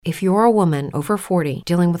If you're a woman over 40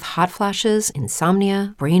 dealing with hot flashes,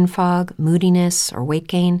 insomnia, brain fog, moodiness, or weight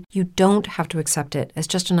gain, you don't have to accept it as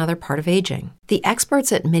just another part of aging. The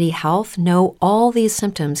experts at MIDI Health know all these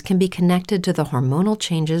symptoms can be connected to the hormonal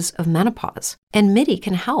changes of menopause. And MIDI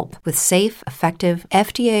can help with safe, effective,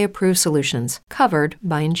 FDA-approved solutions covered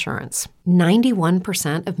by insurance.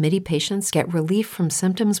 91% of MIDI patients get relief from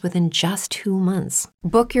symptoms within just 2 months.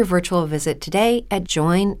 Book your virtual visit today at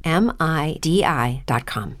joinmidi.com.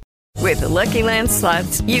 With the Lucky Land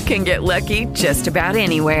Slots, you can get lucky just about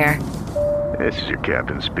anywhere. This is your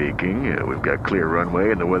captain speaking. We've got clear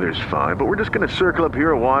runway and the weather's fine, but we're just going to circle up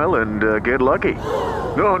here a while and get lucky.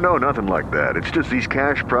 No, nothing like that. It's just these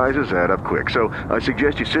cash prizes add up quick. So I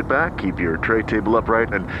suggest you sit back, keep your tray table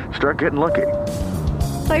upright, and start getting lucky.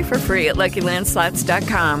 Play for free at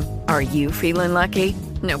LuckyLandSlots.com. Are you feeling lucky?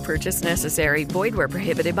 No purchase necessary. Void where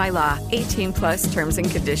prohibited by law. 18+ terms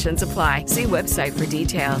and conditions apply. See website for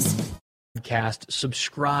details.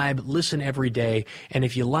 Subscribe, listen every day, and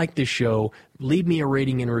if you like this show, leave me a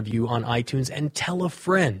rating and review on iTunes and tell a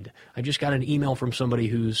friend. I just got an email from somebody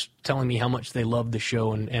who's telling me how much they love the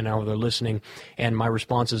show and how they're listening, and my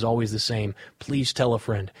response is always the same. Please tell a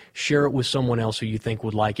friend. Share it with someone else who you think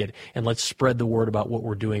would like it, and let's spread the word about what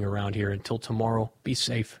we're doing around here. Until tomorrow, be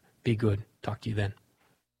safe, be good. Talk to you then.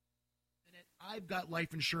 I've got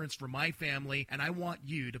life insurance for my family, and I want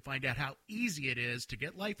you to find out how easy it is to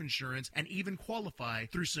get life insurance and even qualify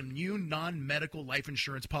through some new non-medical life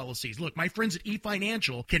insurance policies. Look, my friends at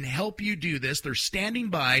eFinancial can help you do this. They're standing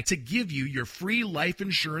by to give you your free life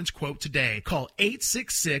insurance quote today. Call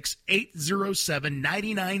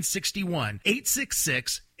 866-807-9961.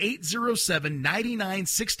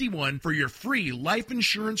 866-807-9961 for your free life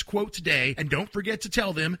insurance quote today. And don't forget to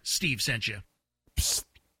tell them Steve sent you. Psst.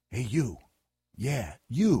 Hey, you. Yeah,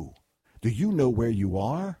 you. Do you know where you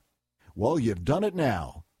are? Well, you've done it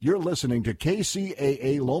now. You're listening to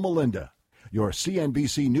KCAA Loma Linda, your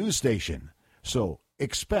CNBC news station. So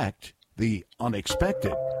expect the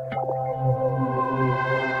unexpected.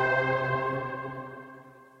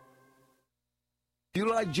 If you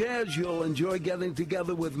like jazz, you'll enjoy getting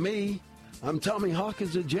together with me. I'm Tommy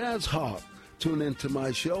Hawkins, a jazz harp. Tune into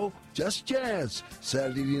my show, Just Jazz,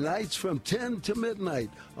 Saturday nights from 10 to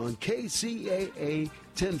midnight on KCAA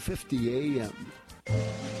 1050 AM.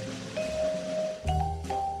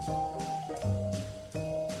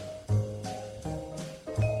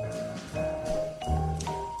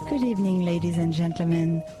 Good evening, ladies and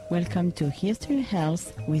gentlemen. Welcome to Here's to Your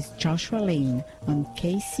Health with Joshua Lane on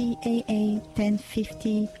KCAA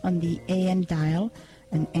 1050 on the AM dial,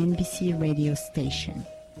 an NBC radio station.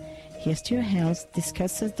 Here's to Your Health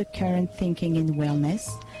discusses the current thinking in wellness,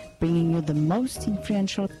 bringing you the most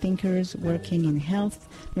influential thinkers working in health,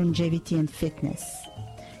 longevity, and fitness.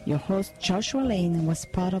 Your host, Joshua Lane, was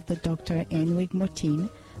part of the Dr. Ann Wigmore team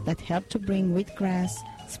that helped to bring wheatgrass,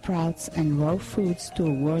 sprouts, and raw foods to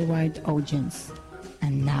a worldwide audience.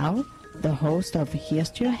 And now, the host of Here's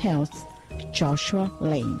to Your Health, Joshua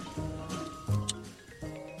Lane.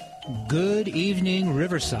 Good evening,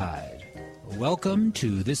 Riverside. Welcome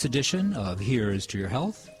to this edition of Here's to Your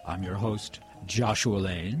Health. I'm your host, Joshua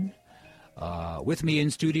Lane. With me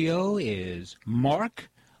in studio is Mark,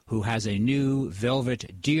 who has a new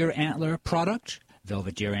Velvet Deer Antler product.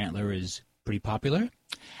 Velvet Deer Antler is pretty popular.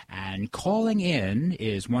 And calling in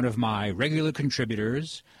is one of my regular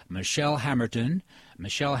contributors, Michelle Hammerton.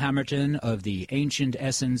 Michelle Hammerton of the Ancient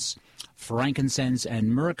Essence Frankincense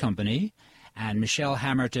and Myrrh Company. And Michelle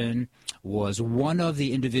Hammerton was one of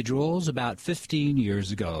the individuals about 15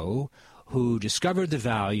 years ago who discovered the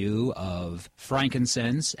value of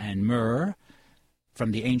frankincense and myrrh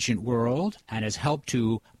from the ancient world and has helped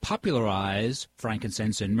to popularize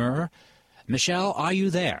frankincense and myrrh. Michelle, are you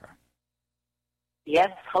there?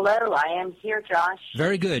 Yes, hello, I am here, Josh.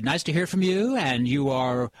 Very good. Nice to hear from you, and you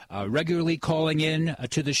are regularly calling in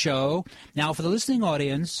to the show. Now, for the listening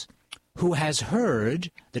audience who has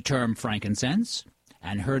heard the term frankincense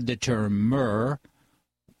and heard the term myrrh,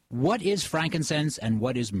 what is frankincense and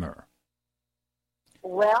what is myrrh?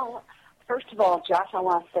 Well, first of all, Josh, I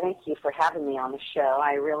want to thank you for having me on the show.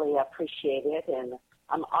 I really appreciate it, and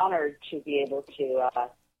I'm honored to be able to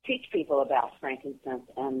teach people about frankincense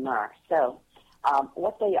and myrrh. So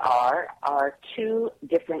what they are two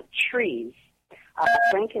different trees.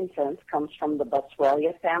 Frankincense comes from the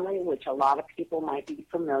Boswellia family, which a lot of people might be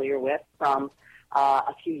familiar with from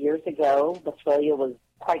a few years ago. Boswellia was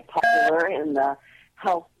quite popular in the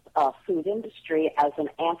health food industry as an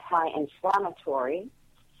anti-inflammatory.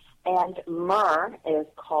 And myrrh is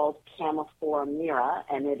called Camelphora myrrha,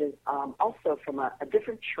 and it is also from a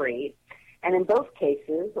different tree. And in both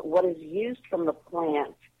cases, what is used from the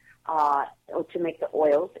plant to make the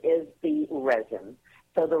oils is the resin.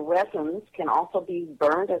 So the resins can also be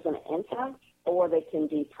burned as an incense, or they can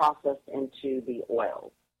be processed into the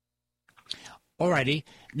oils. Alrighty.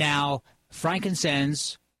 Now,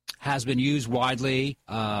 frankincense has been used widely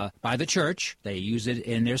by the church. They use it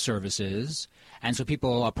in their services. And so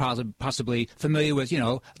people are possibly familiar with,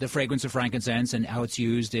 the fragrance of frankincense and how it's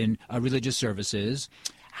used in religious services.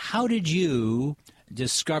 How did you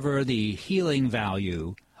discover the healing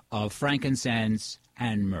value of frankincense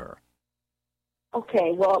and myrrh?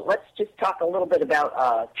 Okay, well, let's just talk a little bit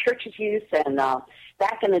about church's use. And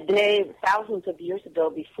back in the day, thousands of years ago,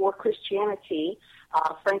 before Christianity,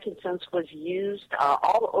 frankincense was used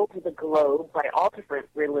all over the globe by all different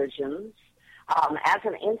religions as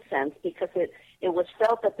an incense, because it was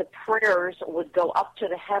felt that the prayers would go up to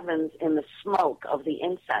the heavens in the smoke of the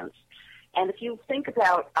incense. And if you think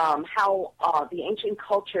about how the ancient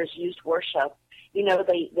cultures used worship, they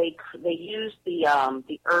used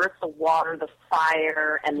the earth, the water, the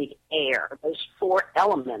fire, and the air. Those four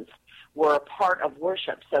elements were a part of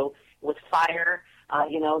worship. So with fire,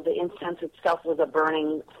 the incense itself was a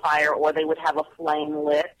burning fire, or they would have a flame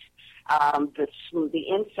lit. The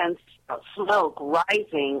incense smoke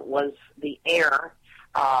rising was the air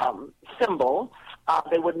symbol.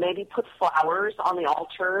 They would maybe put flowers on the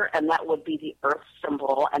altar, and that would be the earth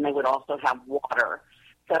symbol, and they would also have water.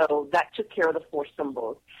 So that took care of the four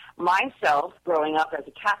symbols. Myself, growing up as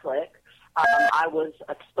a Catholic, I was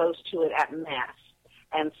exposed to it at Mass.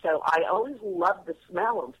 And so I always loved the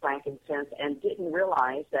smell of frankincense and didn't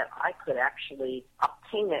realize that I could actually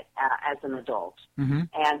obtain it as an adult. Mm-hmm.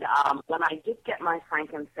 And when I did get my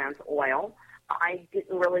frankincense oil, I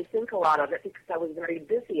didn't really think a lot of it because I was very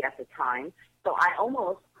busy at the time. So I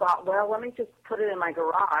almost thought, well, let me just put it in my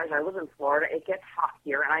garage. I live in Florida. It gets hot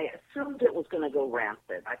here. And I assumed it was going to go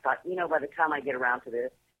rancid. I thought, by the time I get around to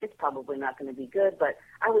this, it's probably not going to be good. But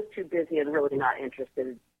I was too busy and really not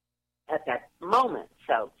interested at that moment.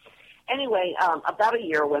 So anyway, about a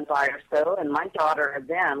year went by or so, and my daughter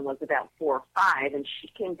then was about 4 or 5, and she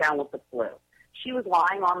came down with the flu. She was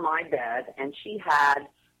lying on my bed, and she had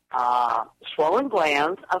swollen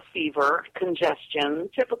glands, a fever, congestion,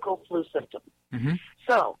 typical flu symptoms. Mm-hmm.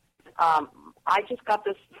 So I just got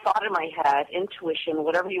this thought in my head, intuition,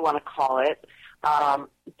 whatever you want to call it,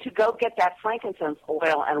 to go get that frankincense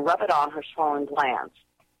oil and rub it on her swollen glands.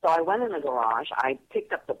 So I went in the garage, I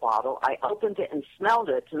picked up the bottle, I opened it and smelled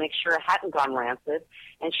it to make sure it hadn't gone rancid,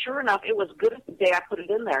 and sure enough, it was good as the day I put it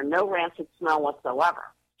in there, no rancid smell whatsoever.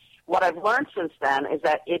 What I've learned since then is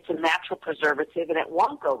that it's a natural preservative and it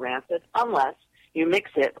won't go rancid unless you mix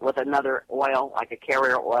it with another oil, like a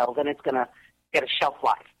carrier oil, then it's going to get a shelf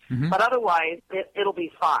life. Mm-hmm. But otherwise, it'll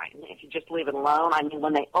be fine if you just leave it alone. I mean,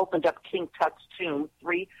 when they opened up King Tut's tomb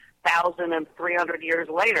 3,300 years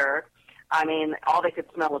later, I mean, all they could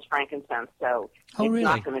smell was frankincense, so it's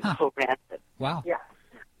not going to go rancid. Wow. Yeah.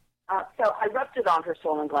 So I rubbed it on her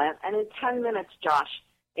swollen gland, and in 10 minutes, Josh,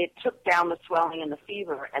 it took down the swelling and the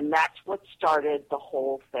fever, and that's what started the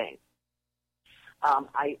whole thing.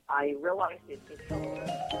 I realized it.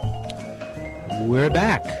 We're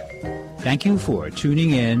back. Thank you for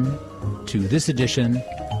tuning in to this edition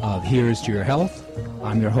of Here's to Your Health.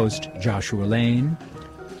 I'm your host, Joshua Lane.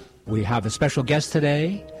 We have a special guest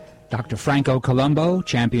today, Dr. Franco Columbo,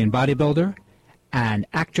 champion bodybuilder, and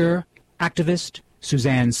actor, activist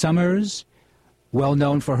Suzanne Somers, well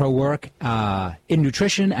known for her work in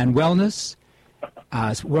nutrition and wellness,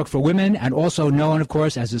 work for women, and also known, of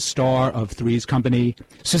course, as a star of Three's Company.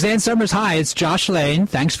 Suzanne Somers, hi, it's Josh Lane.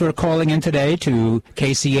 Thanks for calling in today to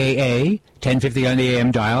KCAA 1050 on the AM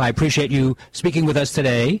dial. I appreciate you speaking with us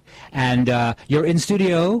today. And you're in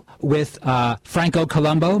studio with Franco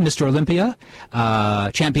Columbo, Mr. Olympia,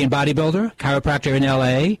 champion bodybuilder, chiropractor in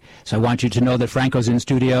L.A. So I want you to know that Franco's in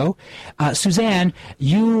studio. Suzanne,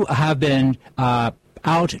 you have been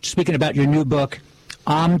out speaking about your new book,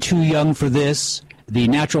 I'm Too Young for This, the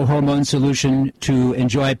natural hormone solution to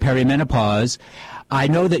enjoy perimenopause. I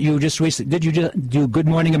know that you just recently, did you do Good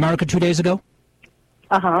Morning America 2 days ago?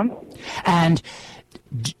 Uh-huh. And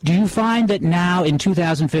do you find that now in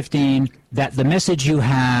 2015 that the message you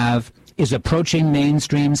have is approaching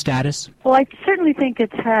mainstream status? Well, I certainly think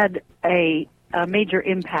it's had a major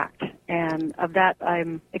impact, and of that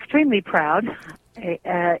I'm extremely proud.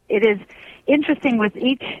 It is interesting with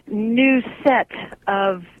each new set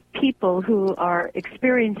of people who are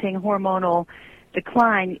experiencing hormonal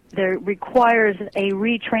decline, there requires a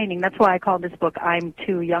retraining. That's why I call this book I'm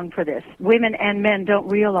Too Young for This. Women and men don't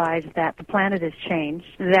realize that the planet has changed,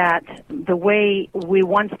 that the way we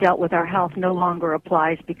once dealt with our health no longer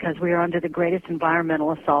applies because we are under the greatest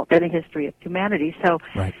environmental assault in the history of humanity. So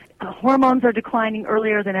hormones are declining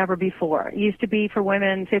earlier than ever before. It used to be for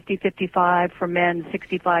women 50, 55, for men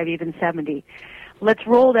 65, even 70. Let's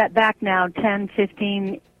roll that back now 10,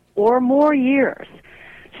 15, or more years.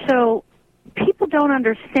 So people don't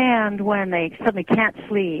understand when they suddenly can't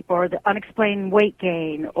sleep, or the unexplained weight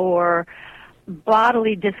gain, or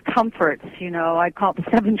bodily discomforts. I call it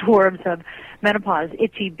the 7 dwarves of menopause: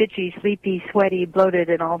 itchy, bitchy, sleepy, sweaty, bloated,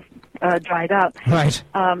 and all dried up. Right.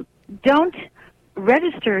 Don't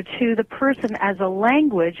register to the person as a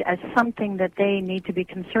language, as something that they need to be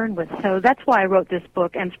concerned with. So that's why I wrote this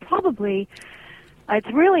book, and it's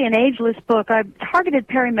really an ageless book. I've targeted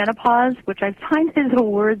perimenopause, which I find is a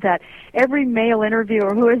word that every male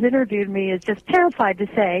interviewer who has interviewed me is just terrified to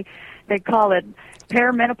say. They call it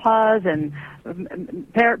perimenopause and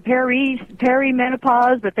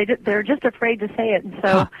perimenopause, but they're just afraid to say it. And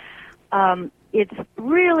so it's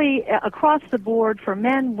really across the board for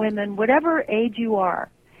men, women, whatever age you are.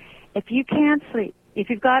 If you can't sleep, if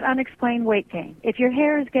you've got unexplained weight gain, if your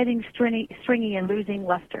hair is getting stringy and losing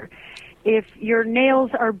luster, if your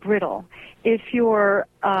nails are brittle, if your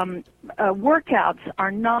workouts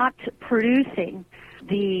are not producing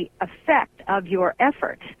the effect of your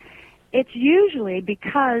effort, it's usually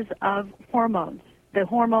because of hormones. The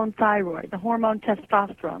hormone thyroid, the hormone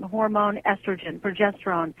testosterone, the hormone estrogen,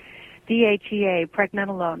 progesterone, DHEA,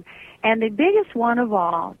 pregnenolone. And the biggest one of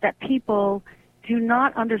all that people do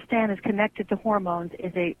not understand is connected to hormones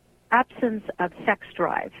is an absence of sex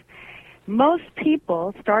drive. Most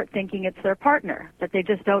people start thinking it's their partner, that they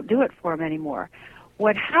just don't do it for them anymore.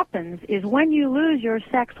 What happens is when you lose your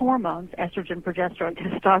sex hormones, estrogen, progesterone,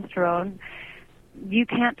 testosterone, you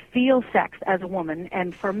can't feel sex as a woman.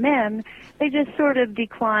 And for men, they just sort of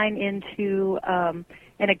decline into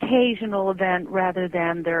an occasional event rather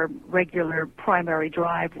than their regular primary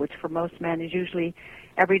drive, which for most men is usually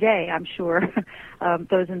every day. I'm sure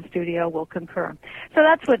those in studio will concur. So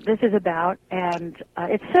that's what this is about, and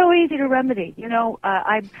it's so easy to remedy.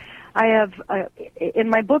 I have in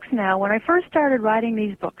my books now, when I first started writing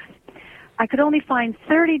these books, I could only find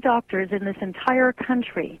 30 doctors in this entire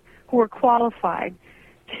country who were qualified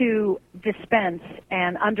to dispense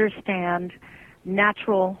and understand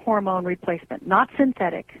natural hormone replacement, not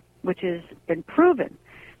synthetic, which has been proven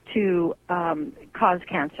to cause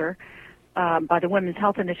cancer by the Women's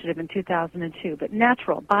Health Initiative in 2002, but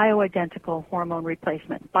natural, bioidentical hormone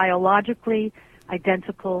replacement, biologically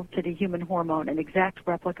identical to the human hormone, an exact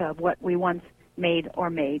replica of what we once make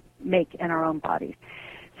in our own bodies.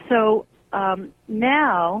 So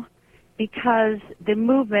now, because the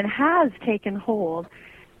movement has taken hold,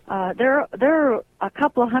 there are a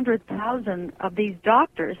couple of 100,000 of these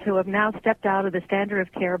doctors who have now stepped out of the standard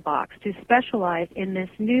of care box to specialize in this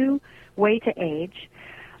new way to age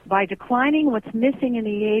by declining what's missing in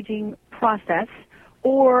the aging process,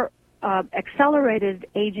 or accelerated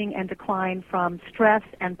aging and decline from stress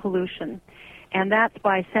and pollution. And that's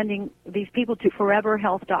by sending these people to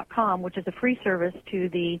foreverhealth.com, which is a free service to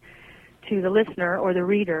the listener or the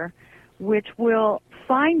reader, which will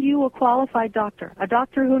find you a qualified doctor, a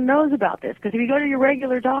doctor who knows about this. Because if you go to your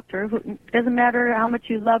regular doctor, it doesn't matter how much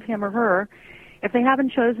you love him or her, if they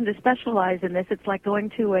haven't chosen to specialize in this, it's like going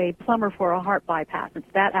to a plumber for a heart bypass.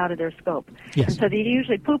 It's that out of their scope. Yes. And so they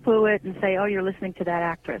usually poo-poo it and say, oh, you're listening to that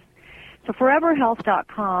actress. So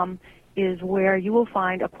foreverhealth.com is where you will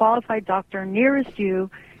find a qualified doctor nearest you,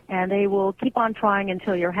 and they will keep on trying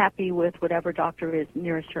until you're happy with whatever doctor is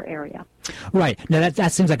nearest your area. Right. Now,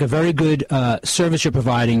 that seems like a very good service you're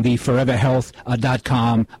providing, the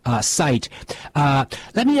foreverhealth.com site.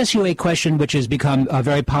 Let me ask you a question which has become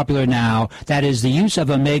very popular now, that is the use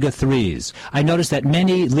of omega-3s. I noticed that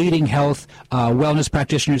many leading health wellness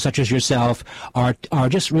practitioners such as yourself are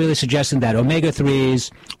just really suggesting that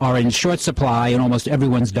omega-3s are in short supply in almost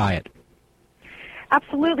everyone's diet.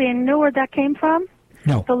 Absolutely. And you know where that came from?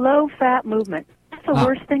 No. The low-fat movement. That's the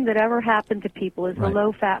worst thing that ever happened to people is the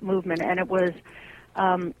low-fat movement, and it was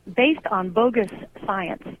based on bogus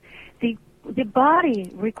science. The body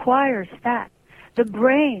requires fat. The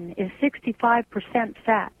brain is 65%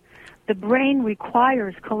 fat. The brain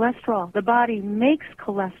requires cholesterol. The body makes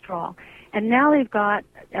cholesterol. And now they've got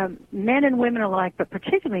men and women alike, but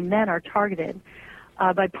particularly men are targeted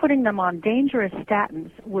by putting them on dangerous statins,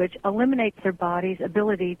 which eliminates their body's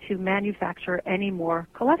ability to manufacture any more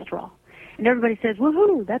cholesterol. And everybody says,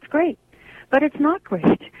 woohoo, that's great. But it's not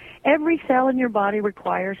great. Every cell in your body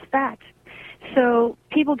requires fat. So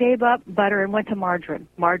people gave up butter and went to margarine.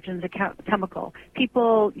 Margarine's a chemical.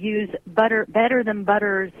 People use better than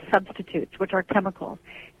butter substitutes, which are chemicals.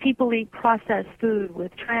 People eat processed food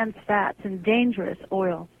with trans fats and dangerous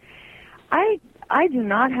oils. I do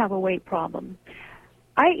not have a weight problem.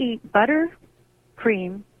 I eat butter,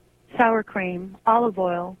 cream, sour cream, olive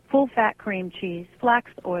oil, full-fat cream cheese,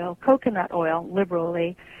 flax oil, coconut oil,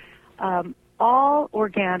 liberally, all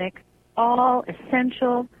organic, all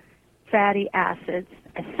essential fatty acids,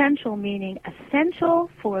 essential meaning essential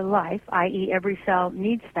for life, i.e. every cell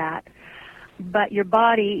needs fat, but your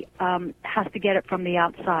body has to get it from the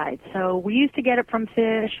outside. So we used to get it from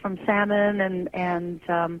fish, from salmon and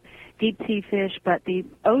deep sea fish, but the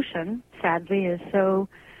ocean, sadly, is so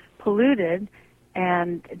polluted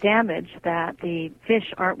and damaged that the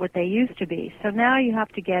fish aren't what they used to be. So now you have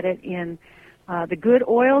to get it in the good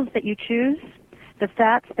oils that you choose, the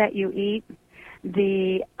fats that you eat,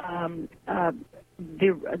 the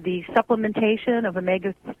supplementation of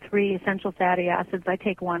omega-3 essential fatty acids. I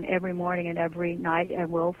take one every morning and every night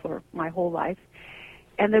and will for my whole life.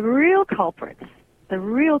 And the real culprits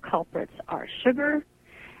are sugar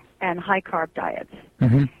and high-carb diets.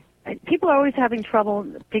 Mm-hmm. People are always having trouble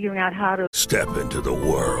figuring out how to Step into the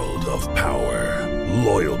world of power,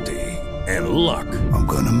 loyalty, and luck. I'm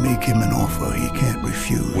going to make him an offer he can't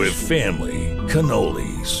refuse. With family,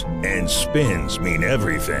 cannolis, and spins mean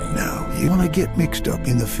everything. Now, you want to get mixed up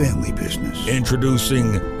in the family business.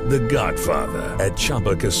 Introducing The Godfather at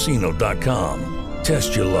ChumbaCasino.com.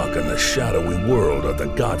 Test your luck in the shadowy world of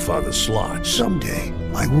The Godfather slot. Someday,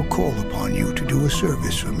 I will call upon you to do a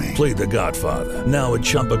service for me. Play The Godfather now at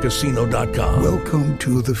ChumbaCasino.com. Welcome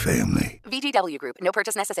to the family. VGW Group. No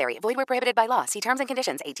purchase necessary. Void where prohibited by law. See terms and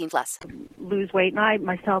conditions. 18+. Lose weight. And I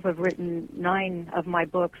myself have written 9 of my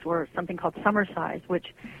books, or something called Summer Size,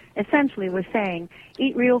 which essentially was saying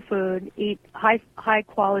eat real food, eat high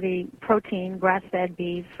quality protein, grass-fed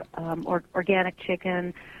beef, or organic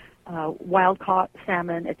chicken, wild-caught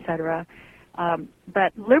salmon, etc.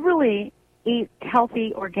 But liberally eat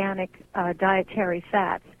healthy, organic, dietary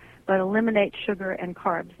fats, but eliminate sugar and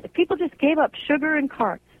carbs. If people just gave up sugar and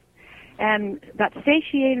carbs and got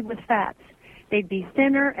satiated with fats, they'd be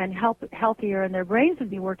thinner and healthier, and their brains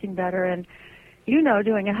would be working better. And you know,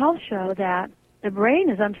 doing a health show, that the brain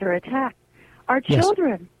is under attack. Our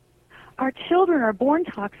children are born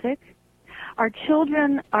toxic. Our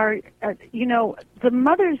children are, the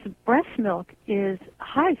mother's breast milk is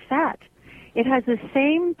high fat. It has the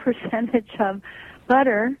same percentage of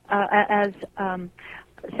butter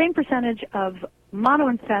same percentage of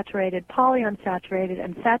monounsaturated, polyunsaturated,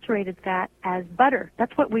 and saturated fat as butter.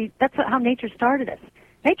 That's how nature started us.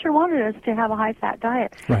 Nature wanted us to have a high-fat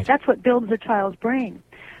diet. Right. That's what builds a child's brain.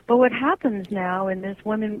 But what happens now in this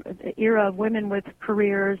era of women with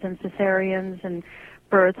careers and cesareans and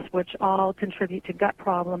births, which all contribute to gut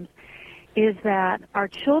problems, is that our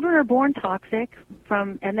children are born toxic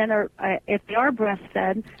and then if they are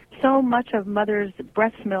breastfed, so much of mother's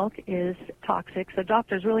breast milk is toxic. So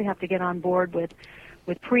doctors really have to get on board with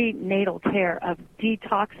prenatal care of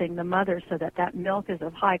detoxing the mother so that milk is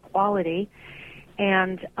of high quality.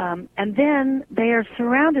 And then they are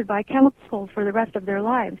surrounded by chemicals for the rest of their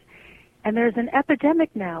lives. And there's an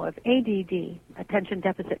epidemic now of ADD, attention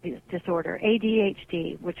deficit disorder,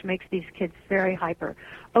 ADHD, which makes these kids very hyper,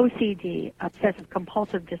 OCD, obsessive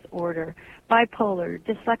compulsive disorder, bipolar,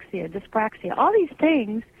 dyslexia, dyspraxia, all these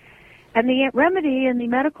things. And the remedy in the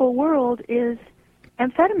medical world is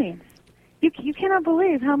amphetamines. You cannot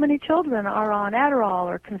believe how many children are on Adderall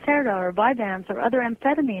or Concerta or Vyvanse or other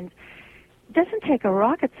amphetamines. It doesn't take a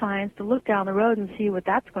rocket science to look down the road and see what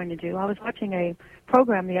that's going to do. I was watching a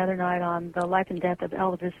program the other night on the life and death of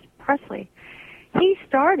Elvis Presley. He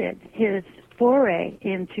started his foray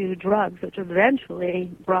into drugs, which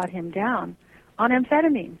eventually brought him down, on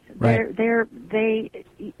amphetamines. Right.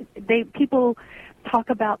 People talk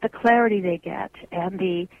about the clarity they get and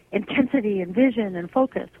the intensity and vision and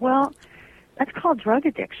focus. Well, that's called drug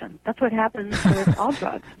addiction. That's what happens with all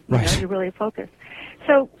drugs. You really focus.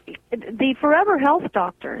 So the Forever Health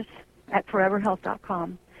doctors at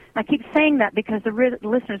foreverhealth.com, I keep saying that because the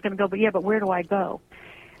listener is going to go, but where do I go?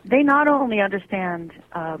 They not only understand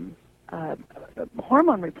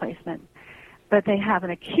hormone replacement, but they have an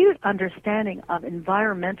acute understanding of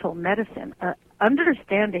environmental medicine,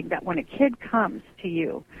 understanding that when a kid comes to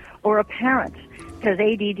you, or a parent, because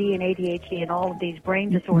ADD and ADHD and all of these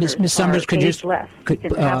brain disorders Ms. Summers, are ageless. You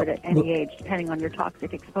can have it at any age, depending on your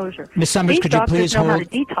toxic exposure. Ms. Summers, these could you please know hold? How to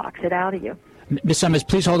detox it out of you. Ms. Summers,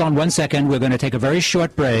 please hold on 1 second. We're going to take a very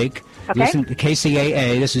short break. Okay. Listen to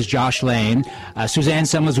KCAA. This is Josh Lane. Suzanne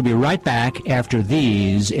Summers will be right back after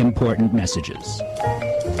these important messages.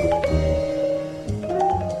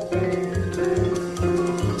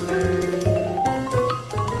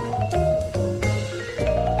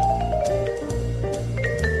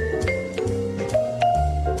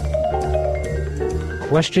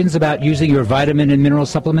 Questions about using your vitamin and mineral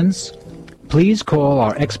supplements? Please call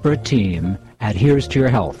our expert team at Here's to Your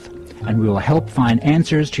Health, and we will help find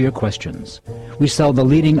answers to your questions. We sell the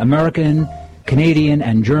leading American, Canadian,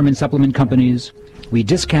 and German supplement companies. We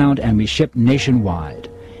discount and we ship nationwide.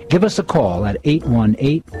 Give us a call at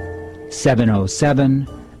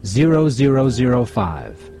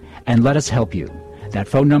 818-707-0005 and let us help you. That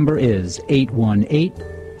phone number is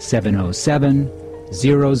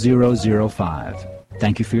 818-707-0005.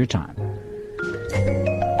 Thank you for your time.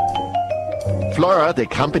 Flora, the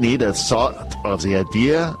company that thought of the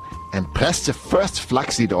idea and pressed the first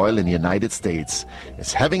flaxseed oil in the United States,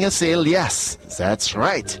 is having a sale. Yes, that's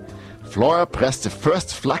right. Flora pressed the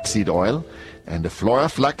first flaxseed oil, and the Flora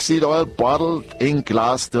flaxseed oil bottled in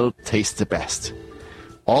glass still tastes the best.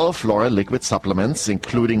 All Flora liquid supplements,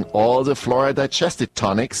 including all the Flora digestive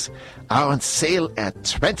tonics, are on sale at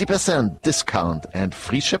 20% discount and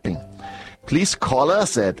free shipping. Please call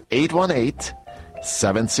us at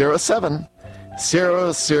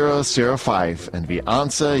 818-707-0005 and we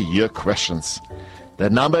answer your questions. The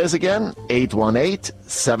number is again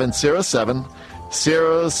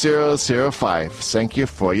 818-707-0005. Thank you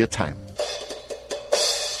for your time.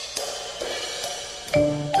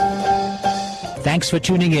 Thanks for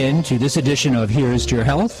tuning in to this edition of Here's to Your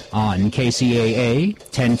Health on KCAA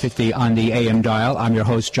 1050 on the AM dial. I'm your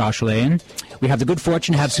host, Josh Lane. We have the good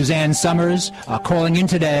fortune to have Suzanne Summers calling in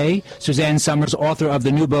today. Suzanne Summers, author of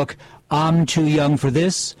the new book, I'm Too Young for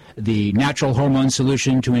This, the natural hormone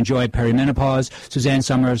solution to enjoy perimenopause. Suzanne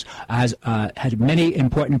Summers has had many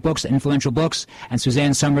important books, influential books, and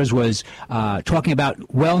Suzanne Summers was talking about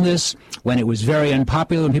wellness when it was very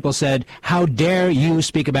unpopular, and people said, how dare you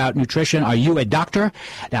speak about nutrition? Are you a doctor?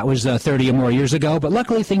 That was 30 or more years ago, but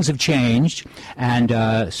luckily things have changed,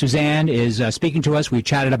 and Suzanne is speaking to us. We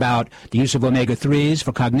chatted about the use of omega-3s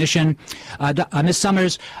for cognition. Ms.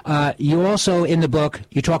 Summers, you also, in the book,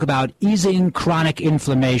 you talk about easing chronic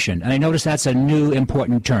inflammation, and I notice that's a new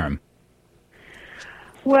important term.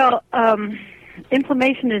 Well,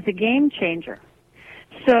 inflammation is a game changer.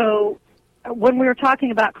 So when we were talking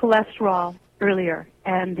about cholesterol earlier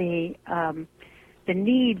and the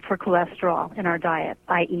need for cholesterol in our diet,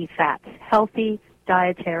 i.e. fats, healthy,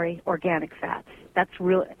 dietary, organic fats. That's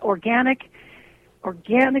real. Organic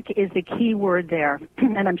is the key word there,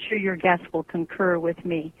 and I'm sure your guests will concur with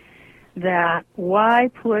me that why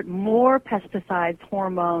put more pesticides,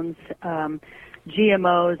 hormones,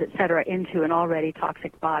 GMOs, etc., into an already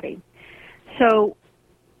toxic body? So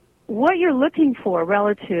what you're looking for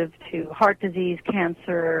relative to heart disease,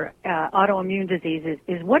 cancer, autoimmune diseases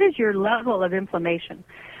is what is your level of inflammation?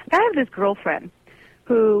 I have this girlfriend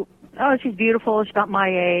who, she's beautiful, she's about my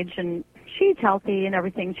age, and she's healthy and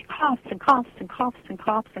everything. She coughs and coughs and coughs and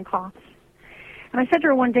coughs and coughs. And I said to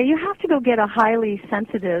her one day, you have to go get a highly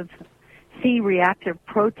sensitive C-reactive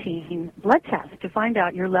protein blood test to find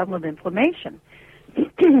out your level of inflammation.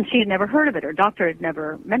 She had never heard of it. Her doctor had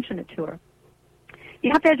never mentioned it to her. You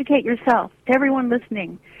have to educate yourself. To everyone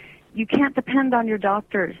listening, you can't depend on your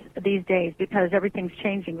doctors these days because everything's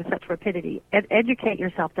changing with such rapidity. Educate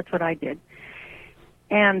yourself. That's what I did.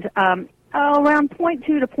 And around 0.2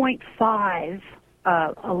 to 0.5,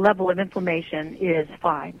 a level of inflammation is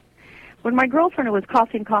fine. When my girlfriend who was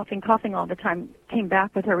coughing all the time came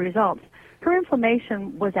back with her results, her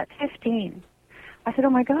inflammation was at 15. I said, oh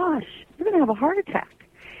my gosh, you're going to have a heart attack.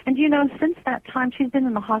 And you know, since that time, she's been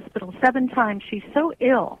in the hospital 7 times. She's so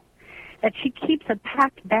ill that she keeps a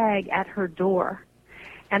packed bag at her door.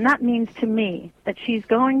 And that means to me that she's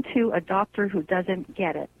going to a doctor who doesn't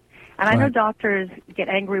get it. And I know doctors get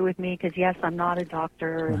angry with me because, yes, I'm not a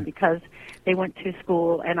doctor and because they went to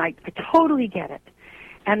school, and I totally get it.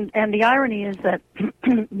 And the irony is that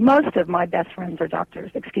most of my best friends are doctors.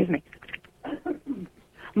 Excuse me.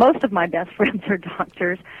 Most of my best friends are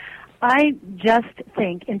doctors. I just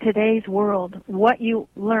think in today's world, what you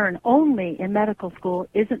learn only in medical school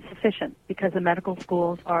isn't sufficient because the medical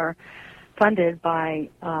schools are funded by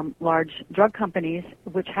large drug companies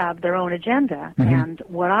which have their own agenda. Mm-hmm. And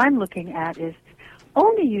what I'm looking at is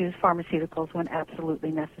only use pharmaceuticals when absolutely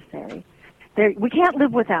necessary. We can't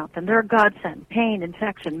live without them. They're a godsend. Pain,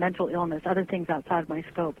 infection, mental illness, other things outside my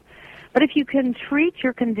scope. But if you can treat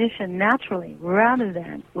your condition naturally rather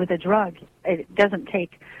than with a drug, it doesn't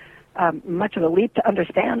take much of a leap to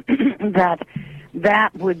understand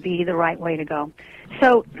that would be the right way to go.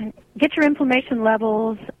 So get your inflammation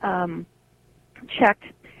levels checked.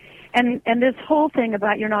 And this whole thing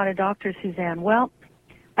about you're not a doctor, Suzanne, well,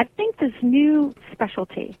 I think this new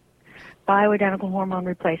specialty, bioidentical hormone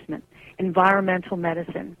replacement, environmental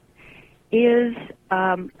medicine, is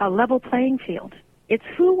a level playing field. It's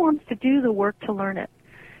who wants to do the work to learn it.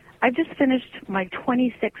 I've just finished my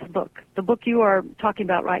 26th book. The book you are talking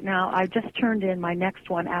about right now, I just turned in my next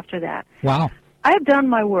one after that. Wow. I have done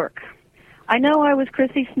my work. I know I was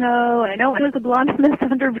Chrissy Snow, and I know I was the blonde in the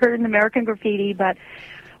Thunderbird in American Graffiti, but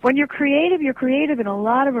when you're creative in a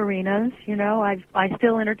lot of arenas. You know, I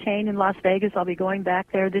still entertain in Las Vegas. I'll be going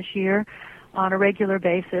back there this year on a regular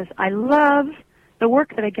basis. I love the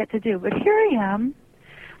work that I get to do. But here I am.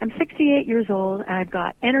 I'm 68 years old, and I've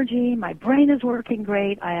got energy. My brain is working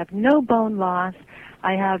great. I have no bone loss.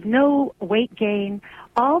 I have no weight gain,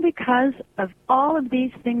 all because of all of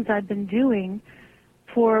these things I've been doing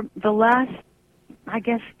for the last, I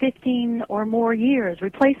guess, 15 or more years,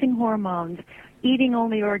 replacing hormones, eating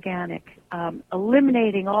only organic,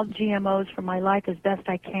 eliminating all GMOs from my life as best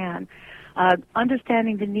I can,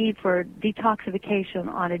 understanding the need for detoxification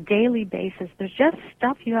on a daily basis. There's just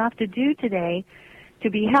stuff you have to do today to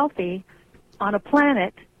be healthy on a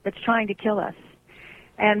planet that's trying to kill us.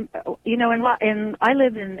 And, you know, I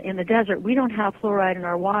live in the desert. We don't have fluoride in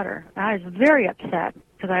our water. I was very upset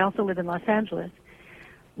because I also live in Los Angeles,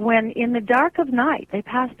 when in the dark of night they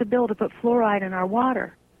passed a bill to put fluoride in our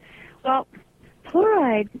water. Well,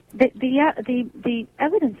 fluoride, the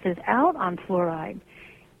evidence is out on fluoride.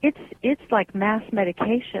 It's like mass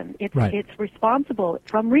medication. It's responsible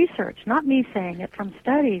from research, not me saying it, from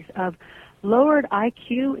studies of lowered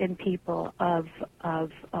IQ in people, of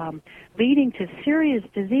leading to serious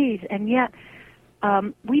disease, and yet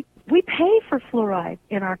we pay for fluoride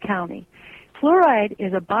in our county. Fluoride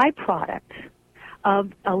is a byproduct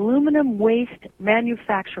of aluminum waste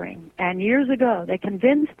manufacturing, and years ago they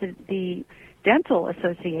convinced the Dental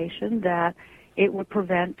Association that it would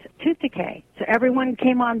prevent tooth decay. So everyone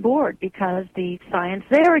came on board because the science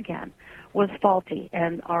there again was faulty,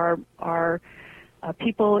 and our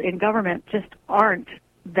people in government just aren't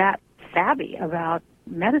that savvy about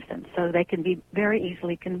medicine, so they can be very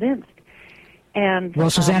easily convinced. And well,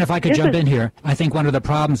 Suzanne, if I could jump in here, I think one of the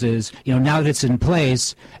problems is, you know, now that it's in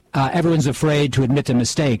place, everyone's afraid to admit the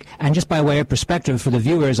mistake. And just by way of perspective for the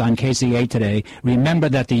viewers on KC8 today, remember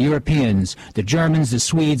that the Europeans, the Germans, the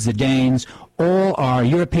Swedes, the Danes, all our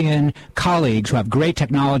European colleagues who have great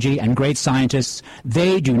technology and great scientists,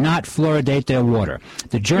 they do not fluoridate their water.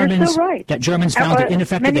 The Germans, you're so right. That Germans found it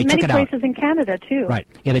ineffective. They took it out. Many places in Canada too. Right.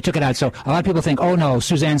 Yeah, they took it out. So a lot of people think, oh no,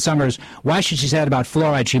 Suzanne Somers, why should she say that about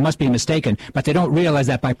fluoride? She must be mistaken. But they don't realize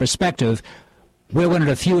that by perspective, we're one of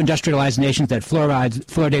the few industrialized nations that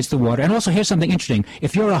fluoridates the water. And also, here's something interesting.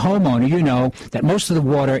 If you're a homeowner, you know that most of the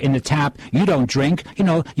water in the tap you don't drink. You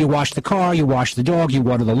know, you wash the car, you wash the dog, you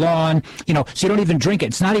water the lawn, you know, so you don't even drink it.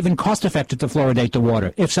 It's not even cost-effective to fluoridate the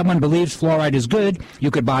water. If someone believes fluoride is good,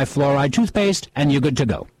 you could buy fluoride toothpaste, and you're good to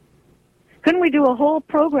go. Couldn't we do a whole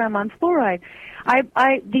program on fluoride?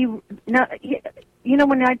 You know,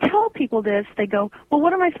 when I tell people this, they go, well,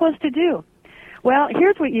 what am I supposed to do? Well,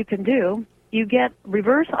 here's what you can do. You get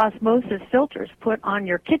reverse osmosis filters put on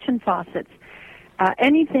your kitchen faucets,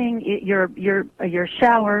 anything, your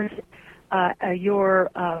showers,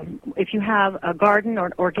 if you have a garden or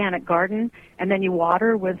an organic garden, and then you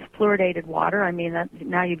water with fluoridated water. I mean,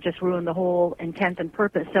 now you've just ruined the whole intent and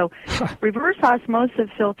purpose. So, reverse osmosis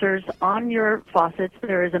filters on your faucets.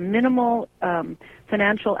 There is a minimal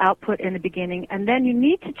financial output in the beginning, and then you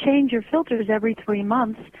need to change your filters every 3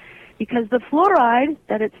 months because the fluoride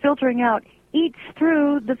that it's filtering out eats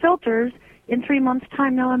through the filters in 3 months'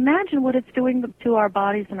 time. Now imagine what it's doing to our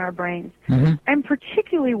bodies and our brains. Mm-hmm. I'm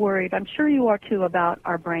particularly worried, I'm sure you are too, about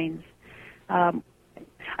our brains. I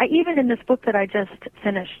even in this book that I just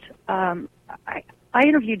finished, I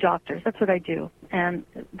interview doctors. That's what I do. And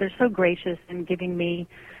they're so gracious in giving me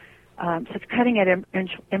such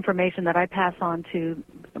cutting-edge information that I pass on to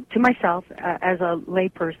myself as a lay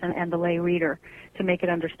person and the lay reader to make it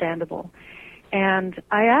understandable. And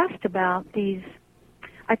I asked about these.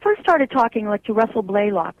 I first started talking to Russell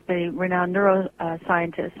Blaylock, the renowned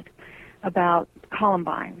neuroscientist, about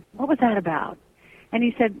Columbine. What was that about? And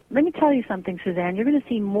he said, let me tell you something, Suzanne. You're going to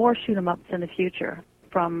see more shoot-em-ups in the future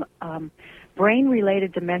from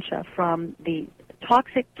brain-related dementia, from the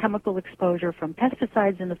toxic chemical exposure, from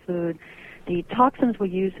pesticides in the food, the toxins we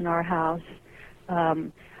use in our house.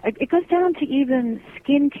 It goes down to even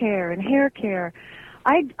skin care and hair care.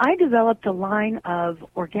 I developed a line of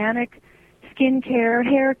organic skin care,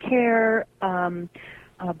 hair care,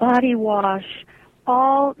 body wash,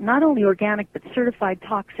 all not only organic but certified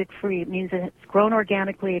toxic-free. It means that it's grown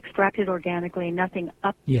organically, extracted organically, nothing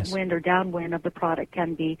upwind or downwind of the product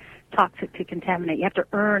can be toxic to contaminate. You have to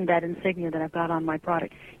earn that insignia that I've got on my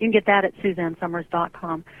product. You can get that at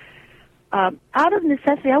SuzanneSummers.com. Out of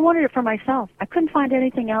necessity, I wanted it for myself. I couldn't find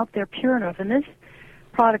anything out there pure enough, and this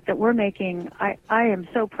product that we're making, I am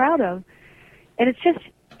so proud of. And it's just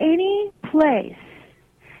any place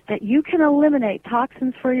that you can eliminate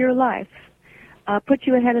toxins for your life, put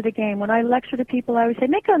you ahead of the game. When I lecture to people, I always say,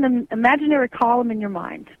 make an imaginary column in your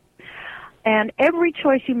mind. And every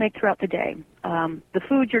choice you make throughout the day, the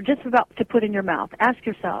food you're just about to put in your mouth, ask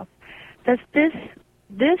yourself, does this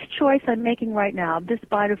choice I'm making right now, this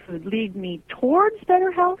bite of food, lead me towards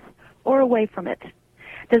better health or away from it?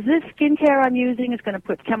 Does this skincare I'm using is going to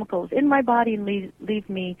put chemicals in my body and leave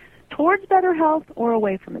me towards better health or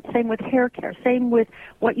away from it? Same with hair care. Same with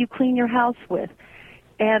what you clean your house with.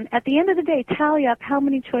 And at the end of the day, tally up how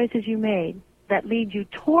many choices you made that lead you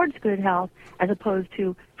towards good health as opposed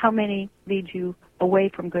to how many lead you away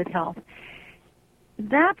from good health.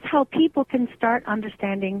 That's how people can start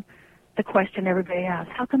understanding the question everybody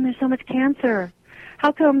asks. How come there's so much cancer?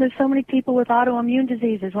 How come there's so many people with autoimmune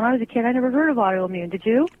diseases? When I was a kid, I never heard of autoimmune. Did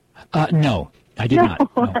you? No, I did not.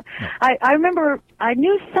 No. I remember I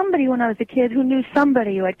knew somebody when I was a kid who knew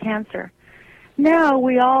somebody who had cancer. Now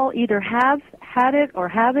we all either have had it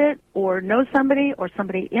or know somebody or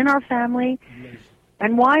somebody in our family.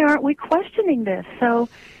 And why aren't we questioning this? So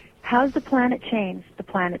how's the planet changed? The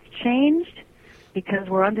planet's changed because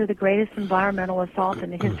we're under the greatest environmental assault in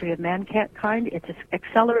the history of mankind. It's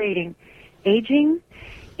accelerating aging.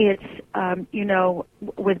 It's,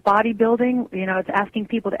 with bodybuilding, it's asking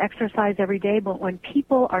people to exercise every day. But when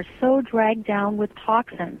people are so dragged down with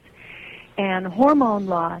toxins and hormone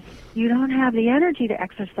loss, you don't have the energy to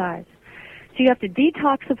exercise. So you have to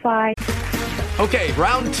detoxify. Okay,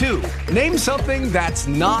 round two. Name something that's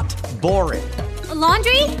not boring. A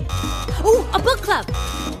laundry? Ooh, a book club.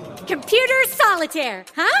 Computer solitaire,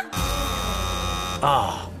 huh?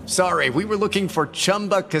 Ah, sorry, we were looking for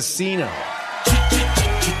Chumba Casino.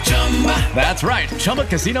 That's right,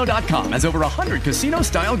 ChumbaCasino.com has over 100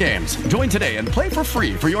 casino-style games. Join today and play for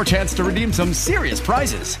free for your chance to redeem some serious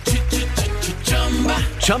prizes.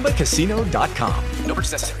 ChumbaCasino.com. No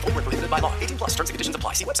purchase necessary. Void where prohibited by law. 18+ terms and conditions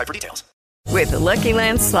apply. See website for details. With the Lucky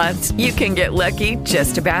Land Slots, you can get lucky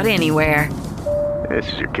just about anywhere.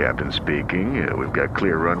 This is your captain speaking. We've got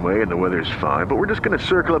clear runway and the weather's fine, but we're just going to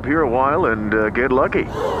circle up here a while and get lucky.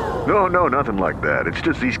 No, nothing like that. It's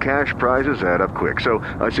just these cash prizes add up quick. So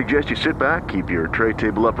I suggest you sit back, keep your tray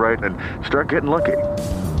table upright, and start getting lucky.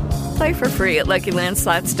 Play for free at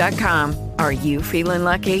LuckyLandSlots.com. Are you feeling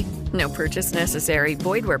lucky? No purchase necessary.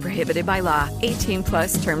 Void where prohibited by law.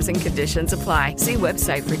 18+ terms and conditions apply. See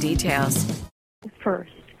website for details.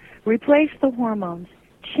 First, replace the hormones.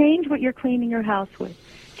 Change what you're cleaning your house with.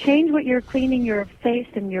 Change what you're cleaning your face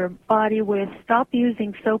and your body with. Stop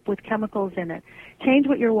using soap with chemicals in it. Change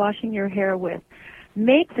what you're washing your hair with.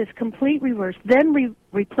 Make this complete reverse. Then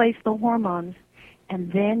replace the hormones, and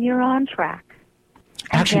then you're on track.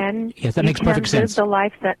 Actually, yes, that makes perfect sense. Live the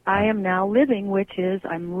life that I am now living, which is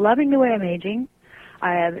I'm loving the way I'm aging.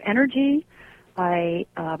 I have energy. I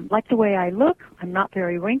like the way I look. I'm not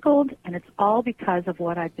very wrinkled, and it's all because of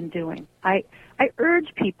what I've been doing. I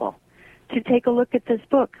urge people to take a look at this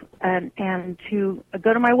book and to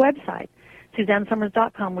go to my website,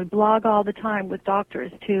 SuzanneSummers.com. We blog all the time with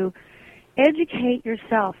doctors to educate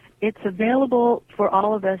yourself. It's available for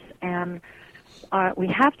all of us, and we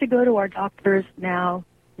have to go to our doctors now,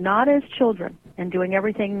 not as children and doing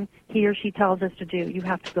everything he or she tells us to do. You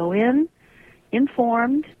have to go in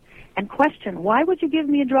informed and question, why would you give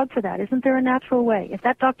me a drug for that? Isn't there a natural way? If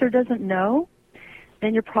that doctor doesn't know,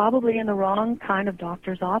 then you're probably in the wrong kind of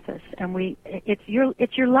doctor's office. And it's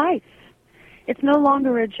your life. It's no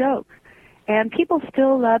longer a joke. And people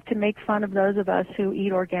still love to make fun of those of us who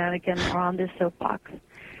eat organic and are on this soapbox.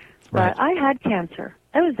 Right. But I had cancer.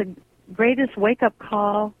 That was the greatest wake-up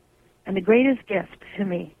call and the greatest gift to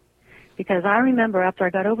me. Because I remember after I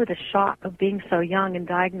got over the shock of being so young and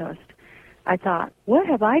diagnosed, I thought, what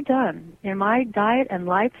have I done in my diet and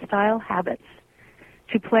lifestyle habits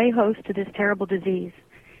to play host to this terrible disease?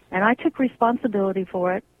 And I took responsibility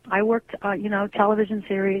for it. I worked, television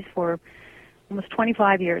series for almost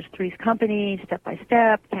 25 years, Three's Company, Step by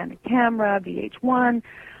Step, Candid Camera, VH1.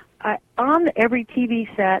 On every TV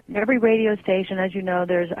set, every radio station, as you know,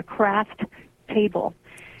 there's a craft table.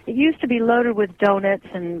 It used to be loaded with donuts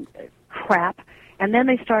and crap, And then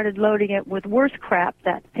they started loading it with worse crap,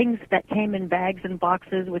 that things that came in bags and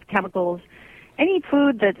boxes with chemicals. Any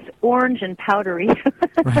food that's orange and powdery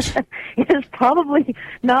is probably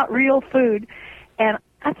not real food. And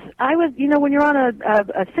I was, when you're on a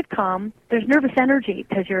sitcom, there's nervous energy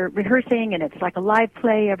because you're rehearsing and it's like a live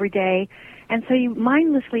play every day. And so you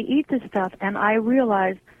mindlessly eat this stuff, and I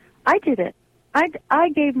realized I did it. I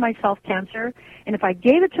gave myself cancer, and if I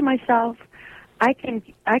gave it to myself, I can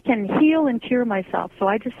heal and cure myself. So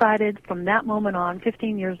I decided from that moment on,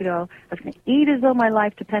 15 years ago, I was going to eat as though my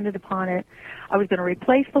life depended upon it. I was going to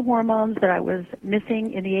replace the hormones that I was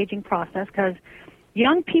missing in the aging process, because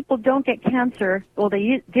young people don't get cancer. Well,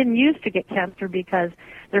 they didn't used to get cancer because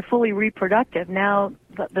they're fully reproductive. Now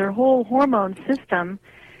their whole hormone system,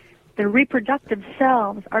 their reproductive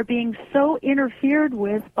cells, are being so interfered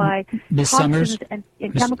with by toxins and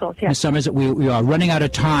chemicals. Yes. Ms. Summers, we are running out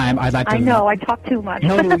of time. I'd like to... I know, I talk too much.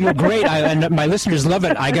 No, you're great, and my listeners love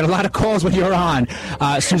it. I get a lot of calls when you're on.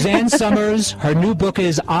 Suzanne Somers, her new book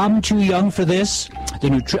is I'm Too Young for This,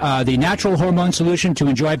 the Natural Hormone Solution to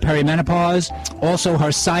Enjoy Perimenopause. Also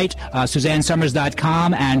her site,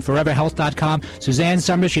 SuzanneSummers.com and ForeverHealth.com. Suzanne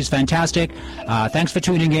Somers, she's fantastic. Thanks for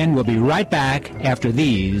tuning in. We'll be right back after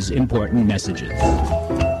these important messages.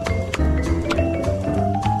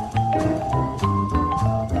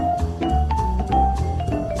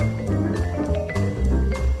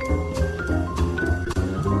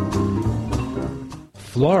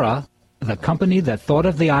 Flora, the company that thought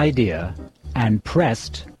of the idea and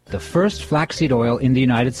pressed the first flaxseed oil in the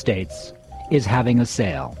United States, is having a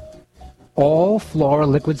sale. All Flora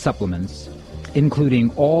liquid supplements,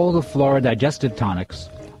 including all the Flora digestive tonics,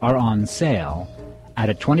 are on sale at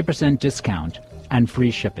a 20% discount and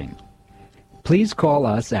free shipping. Please call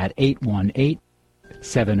us at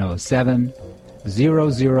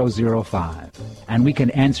 818-707-0005 and we can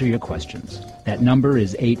answer your questions. That number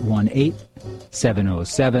is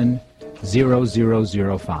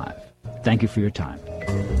 818-707-0005. Thank you for your time.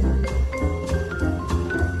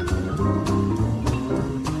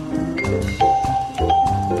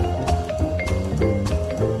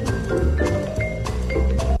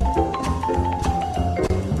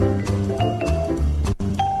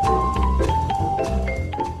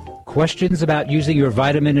 Questions about using your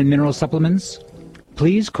vitamin and mineral supplements?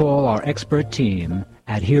 Please call our expert team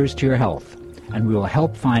at Here's to Your Health, and we will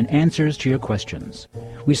help find answers to your questions.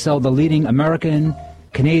 We sell the leading American,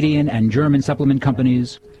 Canadian, and German supplement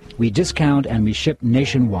companies. We discount and we ship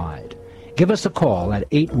nationwide. Give us a call at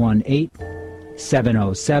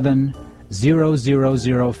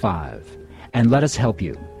 818-707-0005 and let us help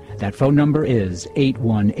you. That phone number is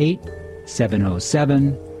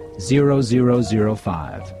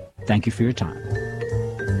 818-707-0005. Thank you for your time.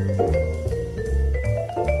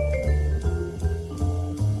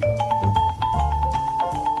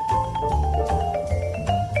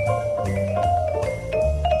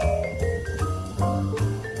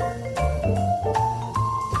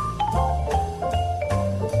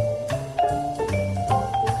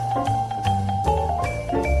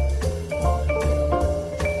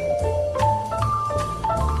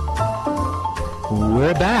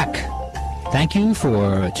 We're back. Thank you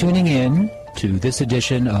for tuning in to this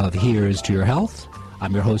edition of Here's to Your Health.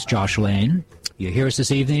 I'm your host, Josh Lane. You're here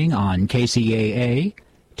this evening on KCAA,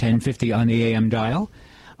 1050 on the AM dial.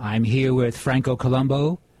 I'm here with Franco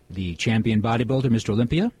Colombo, the champion bodybuilder, Mr.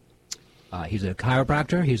 Olympia. He's a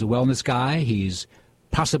chiropractor. He's a wellness guy. He's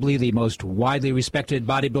possibly the most widely respected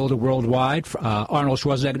bodybuilder worldwide. Arnold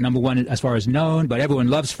Schwarzenegger, number one as far as known, but everyone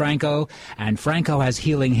loves Franco, and Franco has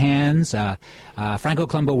healing hands. Franco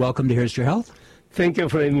Colombo, welcome to Here's to Your Health. Thank you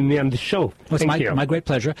for having me on the show. Well, it's my great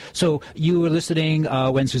pleasure. So you were listening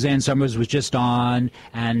when Suzanne Somers was just on,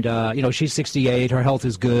 and she's 68. Her health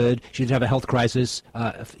is good. She did have a health crisis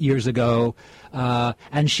years ago,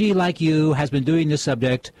 and she, like you, has been doing this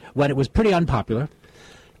subject when it was pretty unpopular.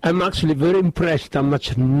 I'm actually very impressed how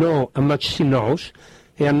much she knows.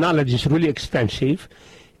 Her knowledge is really extensive,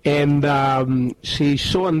 and she's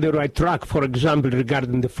so on the right track. For example,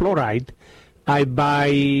 regarding the fluoride, I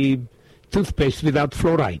buy toothpaste without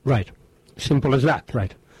fluoride. Right. Simple as that.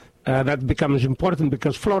 Right. That becomes important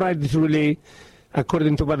because fluoride is really,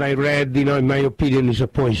 according to what I read, in my opinion, is a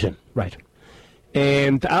poison. Right.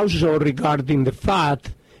 And also regarding the fat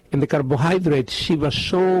and the carbohydrates, she was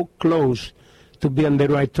so close to be on the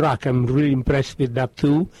right track. I'm really impressed with that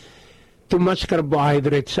too. Too much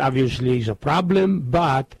carbohydrates obviously is a problem,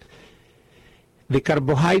 but the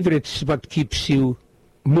carbohydrates is what keeps you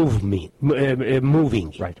moving.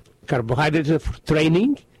 Right. Carbohydrates are for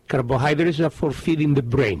training. Carbohydrates are for feeding the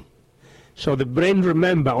brain. So the brain,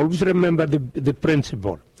 always remember the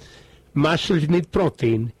principle. muscles need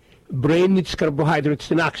protein, brain needs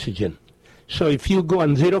carbohydrates and oxygen. So if you go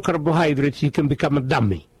on zero carbohydrates, you can become a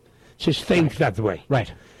dummy. Just think that way.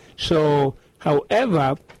 Right. So,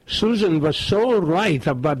 however, Susan was so right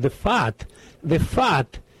about the fat. The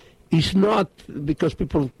fat is not, because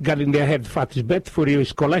people got in their head fat is bad for you,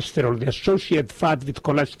 is cholesterol. They associate fat with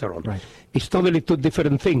cholesterol. Right. It's totally two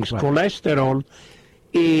different things. Right. Cholesterol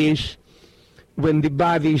is when the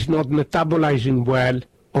body is not metabolizing well,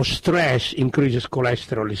 or stress increases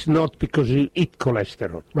cholesterol. It's not because you eat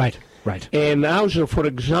cholesterol. Right, right. And also, for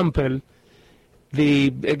example, they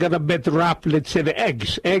got a bad rap, let's say the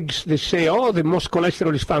eggs. Eggs, they say, oh, the most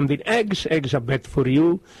cholesterol is found in eggs. Eggs are bad for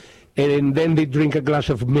you. And then they drink a glass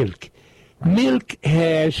of milk. Right. Milk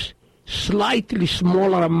has slightly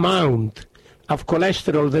smaller amount of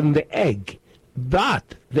cholesterol than the egg.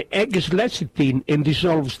 But the egg is lecithin and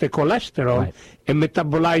dissolves the cholesterol, right, and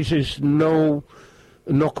metabolizes no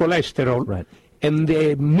cholesterol. Right. And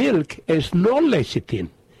the milk has no lecithin.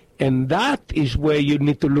 And that is where you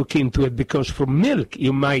need to look into it, because from milk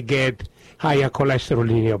you might get higher cholesterol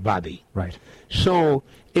in your body. Right. So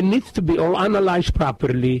it needs to be all analyzed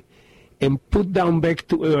properly and put down back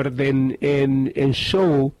to earth and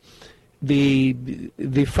show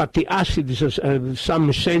the fatty acids, some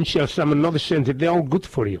essential, some not essential. They're all good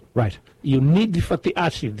for you. Right. You need the fatty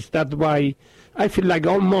acids. That's why I feel like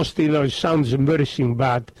almost, it sounds embarrassing,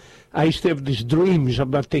 but I used to have these dreams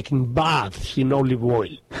about taking baths in olive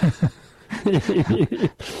oil.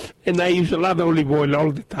 And I use a lot of olive oil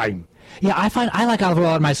all the time. Yeah, I like olive oil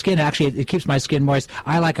on my skin. Actually, it keeps my skin moist.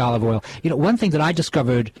 I like olive oil. One thing that I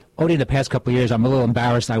discovered only in the past couple of years, I'm a little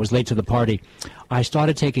embarrassed I was late to the party. I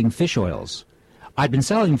started taking fish oils. I'd been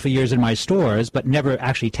selling them for years in my stores, but never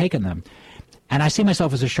actually taken them. And I see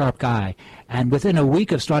myself as a sharp guy. And within a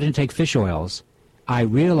week of starting to take fish oils, I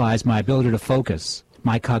realized my ability to focus,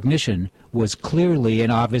 my cognition was clearly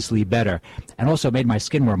and obviously better, and also made my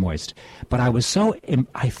skin more moist. But I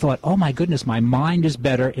thought, oh my goodness, my mind is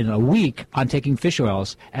better in a week on taking fish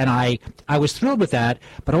oils. And I was thrilled with that,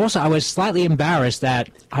 but also I was slightly embarrassed that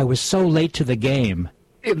I was so late to the game.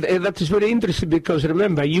 That is very interesting, because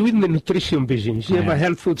remember, you in the nutrition business, you have a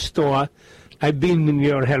health food store. I've been in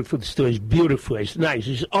your health food store. It's beautiful. It's nice.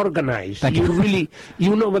 It's organized. Thank you. Really,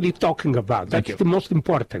 you know what you're talking about. That's the most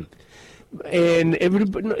important. And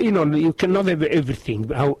everybody, you cannot have everything.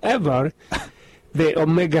 However, the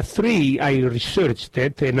omega-3, I researched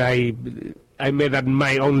it, and I made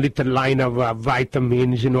my own little line of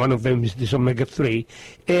vitamins, and one of them is this omega-3.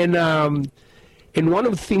 And one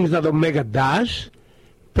of the things that omega does,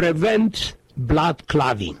 prevents blood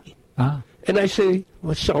clotting. Ah. And I say,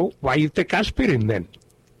 well, so why you take aspirin then?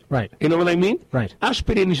 Right. You know what I mean? Right.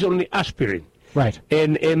 Aspirin is only aspirin. Right.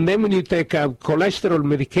 And then when you take cholesterol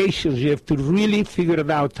medications, you have to really figure it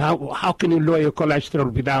out. How can you lower your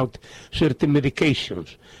cholesterol without certain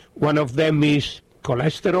medications? One of them is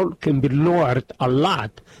cholesterol can be lowered a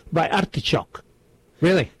lot by artichoke.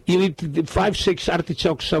 Really? You eat 5-6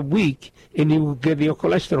 artichokes a week, and you get your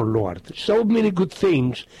cholesterol lowered. So many good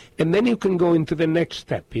things, and then you can go into the next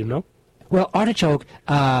step, Well, artichoke,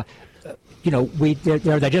 there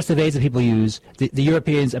are digestive aids that people use, the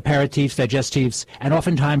Europeans, aperitifs, digestives, and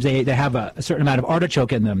oftentimes they have a certain amount of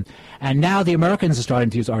artichoke in them. And now the Americans are starting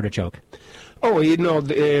to use artichoke. Oh,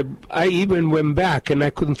 I even went back and I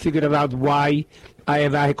couldn't figure it out why I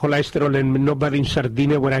had high cholesterol, and nobody in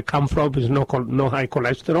Sardinia, where I come from, is no high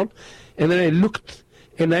cholesterol. And then I looked,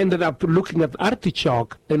 and I ended up looking at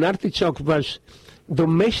artichoke, and artichoke was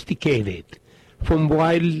domesticated from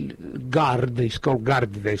wild gourd. It's called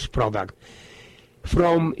gourd, this product,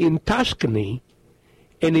 from in Tuscany.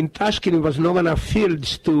 And in Tuscany was not enough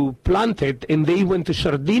fields to plant it, and they went to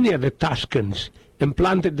Sardinia, the Tuscans, and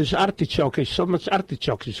planted this artichoke. There's so much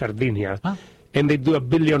artichoke in Sardinia, and they do 1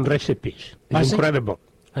 billion recipes. It's incredible.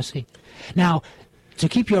 I see. Now, to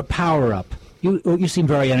keep your power up, you seem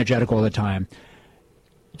very energetic all the time.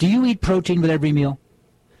 Do you eat protein with every meal?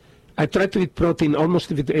 I try to eat protein almost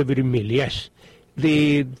with every meal, yes.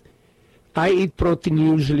 I eat protein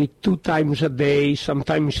usually 2 times a day,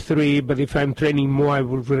 sometimes 3, but if I'm training more, I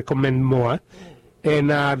would recommend more. And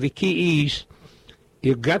the key is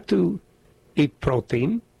you got to eat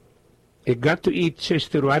protein, you got to eat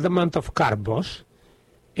just the right amount of carbs,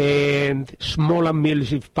 and smaller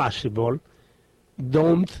meals if possible.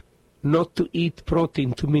 Not to eat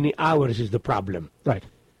protein too many hours is the problem. Right.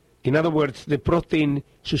 In other words, the protein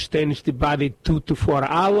sustains the body 2 to 4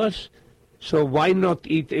 hours. So why not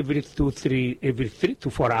eat every 3 to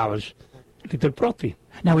 4 hours little protein?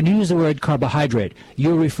 Now, when you use the word carbohydrate,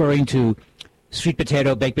 you're referring to sweet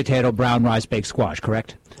potato, baked potato, brown rice, baked squash,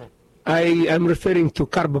 correct? I'm referring to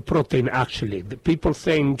carboprotein, actually. The people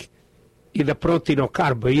think either protein or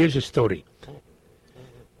carb. Here's a story.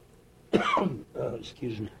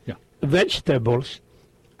 Excuse me. Yeah. Vegetables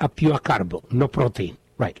are pure carbo, no protein.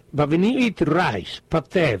 Right. But when you eat rice,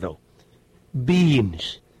 potato,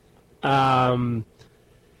 beans, all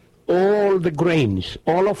the grains,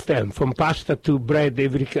 all of them, from pasta to bread,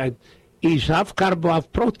 every kind, is half carbo,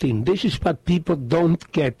 half protein. This is what people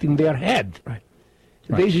don't get in their head. Right.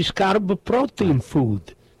 This is carbo-protein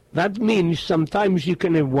food. That means sometimes you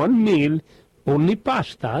can have one meal, only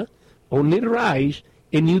pasta, only rice,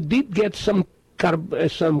 and you did get some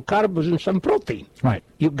carbs and some protein. Right.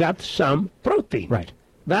 You got some protein. Right.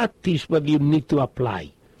 That is what you need to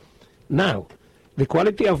apply. Now, the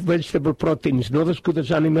quality of vegetable protein is not as good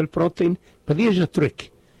as animal protein, but here's a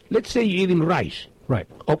trick. Let's say you're eating rice. Right.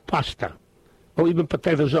 Or pasta, or even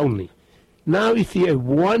potatoes only. Now, if you have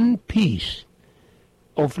one piece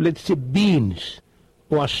of, let's say, beans,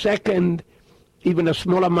 or a second, even a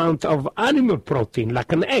small amount of animal protein,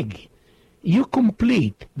 like an egg, you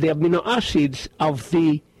complete the amino acids of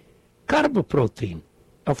the carboprotein,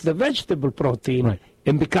 of the vegetable protein, right,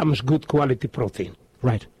 and becomes good quality protein.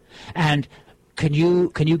 Right. And can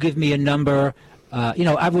you give me a number?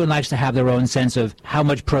 Everyone likes to have their own sense of how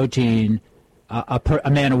much protein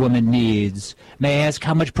a man or woman needs. May I ask,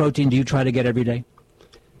 how much protein do you try to get every day?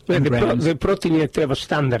 Well, the protein, you have to have a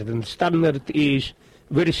standard, and the standard is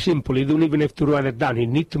very simple. You don't even have to write it down. You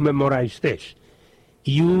need to memorize this.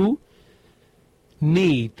 You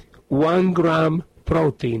need 1 gram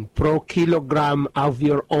protein per kilogram of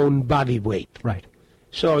your own body weight. Right.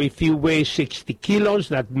 So if you weigh 60 kilos,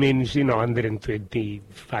 that means,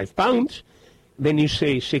 125 pounds. Then you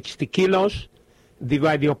say 60 kilos,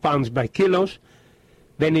 divide your pounds by kilos.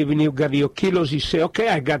 Then when you got your kilos, you say, okay,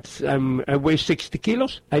 I weigh 60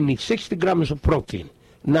 kilos. I need 60 grams of protein.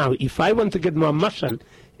 Now, if I want to get more muscle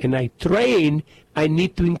and I train, I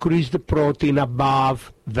need to increase the protein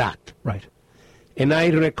above that. Right. And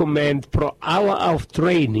I recommend per hour of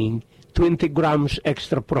training, 20 grams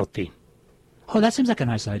extra protein. Oh, that seems like a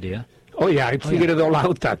nice idea. Oh, yeah, I figured it all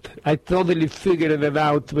out. I totally figured it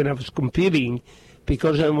out when I was competing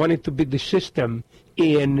because I wanted to beat the system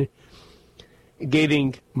in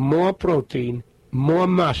getting more protein, more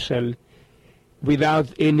muscle,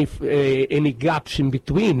 without any gaps in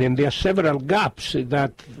between. And there are several gaps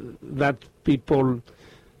that people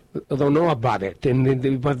don't know about it. And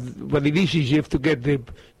what it is you have to get the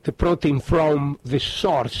protein from the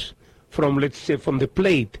source, from, let's say, from the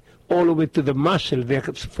plate, all the way to the muscle. There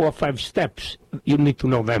are 4 or 5 steps. You need to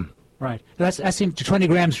know them. Right. That seems 20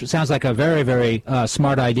 grams sounds like a very, very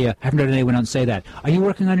smart idea. I haven't heard anyone else say that. Are you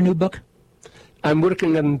working on a new book? I'm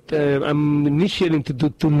working on, I'm initiating to do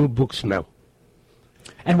 2 new books now.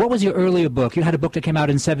 And what was your earlier book? You had a book that came out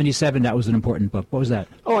in '77 that was an important book. What was that?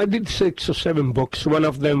 Oh, I did 6 or 7 books. One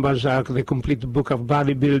of them was the complete book of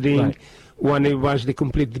bodybuilding. Right. One was the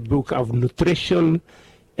complete book of nutrition.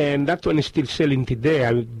 And that one is still selling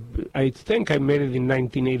today. I think I made it in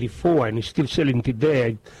 1984, and it's still selling today.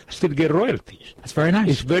 I still get royalties. That's very nice.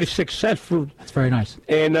 It's very successful. That's very nice.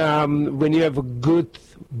 And when you have a good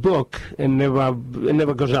book, it never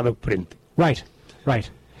goes out of print. Right, right.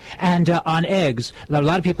 And on eggs, a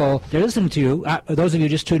lot of people, they're listening to you. Those of you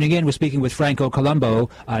just tuning in, we're speaking with Franco Colombo,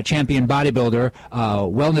 champion bodybuilder,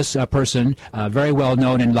 wellness person, very well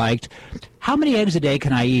known and liked. How many eggs a day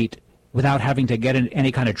can I eat without having to get in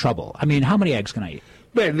any kind of trouble? I mean, how many eggs can I eat?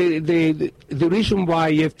 Well, the reason why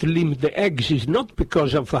you have to limit the eggs is not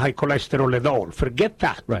because of high cholesterol at all. Forget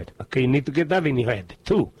that. Right. Okay, you need to get that in your head,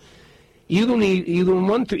 too. You don't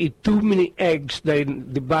want to eat too many eggs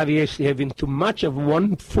that the body is having too much of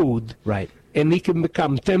one food. Right. And it can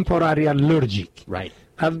become temporarily allergic. Right.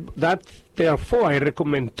 Therefore, I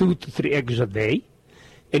recommend 2 to 3 eggs a day.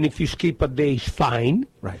 And if you skip a day, it's fine.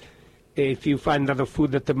 Right. If you find other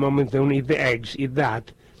food at the moment, don't eat the eggs, eat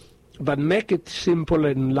that. But make it simple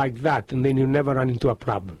and like that, and then you never run into a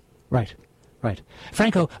problem. Right, right.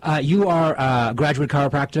 Franco, you are a graduate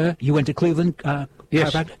chiropractor. You went to Cleveland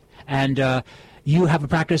yes. Chiropractor, and you have a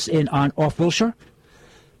practice off Wilshire?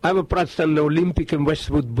 I have a practice on Olympic and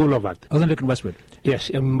Westwood Boulevard. Olympic and Westwood? Yes,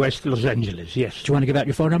 in West Los Angeles, yes. Do you want to give out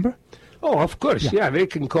your phone number? Oh, of course, yeah. They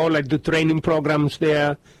can call. I do training programs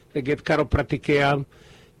there. They get chiropractic care.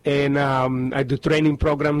 And I do training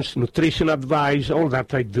programs, nutrition advice, all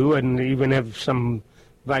that I do, and even have some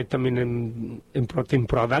vitamin and protein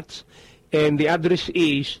products. And the address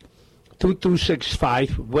is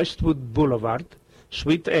 2265 Westwood Boulevard,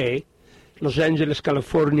 Suite A, Los Angeles,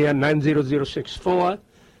 California, 90064.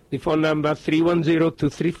 The phone number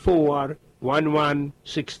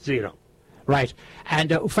 310-234-1160. Right.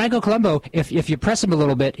 And Franco Columbu, if you press him a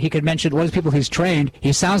little bit, he could mention what people he's trained.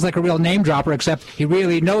 He sounds like a real name dropper, except he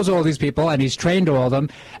really knows all these people, and he's trained all of them.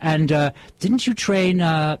 And didn't you train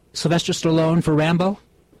Sylvester Stallone for Rambo?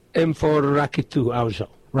 And for Rocky 2 also.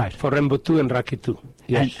 Right. For Rambo 2 and Rocky 2.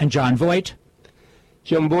 Yes. And John Voight?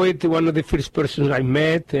 John Voight, one of the first persons I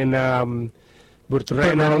met, and Burt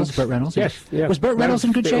Reynolds. Burt Reynolds? Yes. Yeah. Was Burt Reynolds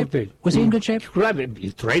in good shape? Was he in good shape?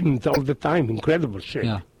 He trained all the time, incredible shape.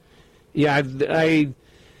 Yeah. Yeah,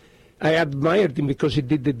 I admired him because he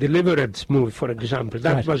did the Deliverance movie, for example.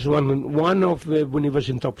 That was one of when he was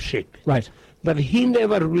in top shape. Right. But he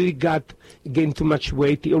never really gained too much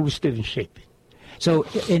weight. He always stayed in shape. So,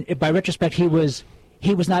 by retrospect, he was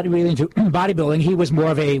not really into bodybuilding. He was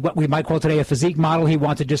more of what we might call today a physique model. He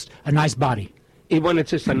wanted just a nice body. He wanted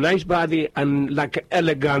just a nice body and like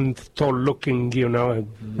elegant, tall-looking,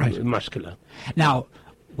 muscular. Now,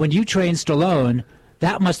 when you trained Stallone,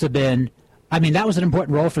 that must have been, that was an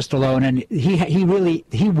important role for Stallone, and he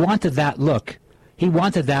wanted that look. He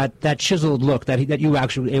wanted that chiseled look that you were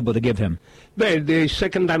actually able to give him. Well, the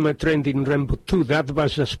second time I trained in Rambo 2, that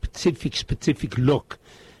was a specific look.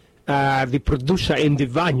 The producer, Andy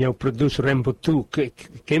Vanya, who produced Rambo 2,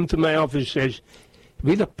 came to my office and says,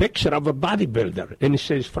 with a picture of a bodybuilder. And he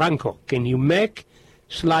says, Franco, can you make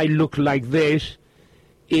Sly look like this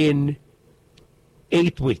in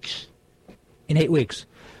 8 weeks? In 8 weeks?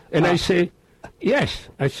 And I say, yes.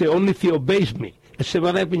 I say, only if he obeys me. I say,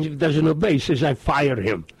 what happens if he doesn't obey? He says, I fire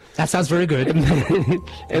him. That sounds very good.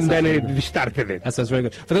 And then we started it. That sounds very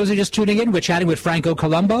good. For those who are just tuning in, we're chatting with Franco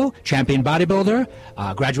Columbu, champion bodybuilder,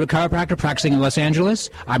 graduate chiropractor practicing in Los Angeles.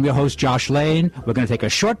 I'm your host, Josh Lane. We're going to take a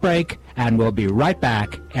short break, and we'll be right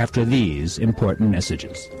back after these important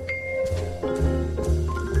messages.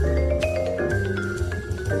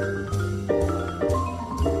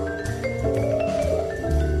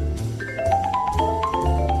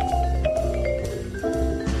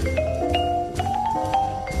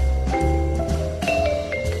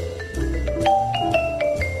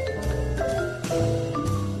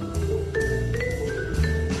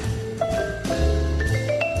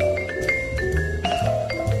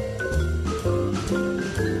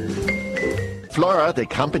 Flora, the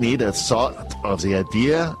company that thought of the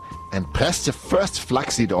idea and pressed the first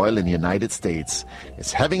flaxseed oil in the United States,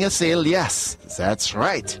 is having a sale. Yes, that's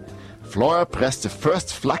right. Flora pressed the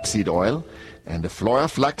first flaxseed oil, and the Flora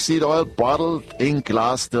flaxseed oil bottled in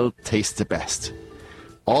glass still tastes the best.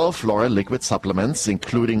 All Flora liquid supplements,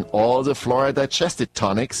 including all the Flora digestive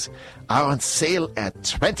tonics, are on sale at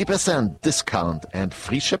 20% discount and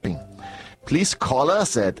free shipping. Please call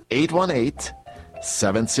us at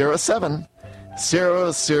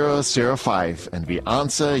 818-707-0005 and we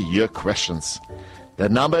answer your questions. The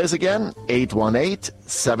number is again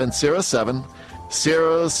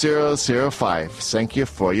 818-707-0005. Thank you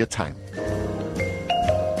for your time.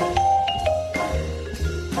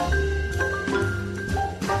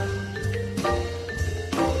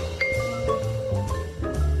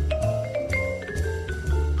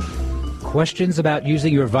 Questions about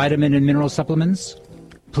using your vitamin and mineral supplements?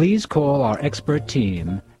 Please call our expert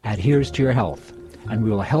team at Here's to Your Health, and we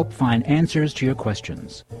will help find answers to your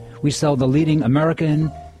questions. We sell the leading American,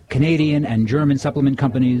 Canadian, and German supplement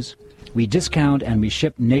companies. We discount and we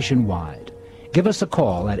ship nationwide. Give us a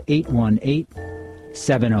call at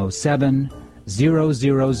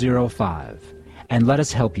 818-707-0005 and let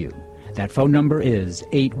us help you. That phone number is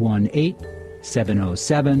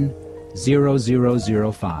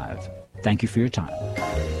 818-707-0005. Thank you for your time.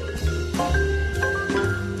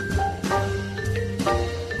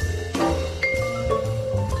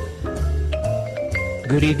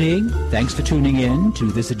 Good evening. Thanks for tuning in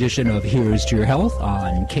to this edition of Here's to Your Health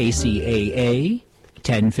on KCAA,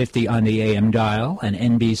 1050 on the AM dial, an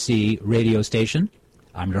NBC radio station.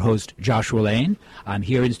 I'm your host, Joshua Lane. I'm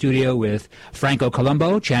here in studio with Franco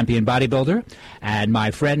Columbu, champion bodybuilder, and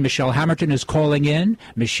my friend Michelle Hammerton is calling in.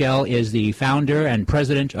 Michelle is the founder and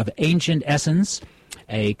president of Ancient Essence,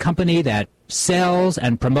 a company that sells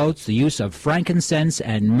and promotes the use of frankincense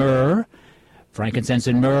and myrrh. Frankincense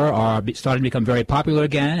and myrrh are starting to become very popular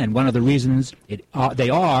again, and one of the reasons they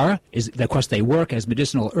are is, of course, they work as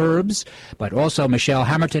medicinal herbs, but also Michelle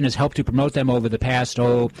Hammerton has helped to promote them over the past,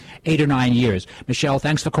 8 or 9 years. Michelle,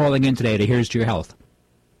 thanks for calling in today to Here's to Your Health.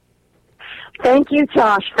 Thank you,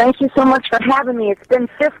 Josh. Thank you so much for having me. It's been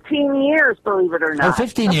 15 years, believe it or not. Oh,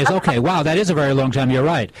 15 years. Okay. Wow, that is a very long time. You're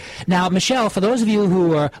right. Now, Michelle, for those of you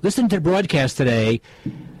who are listening to the broadcast today,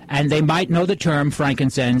 and they might know the term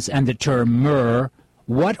frankincense and the term myrrh,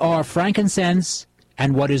 what are frankincense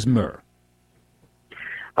and what is myrrh?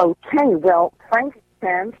 Okay, well,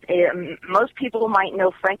 frankincense, most people might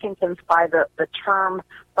know frankincense by the term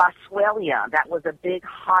boswellia. That was a big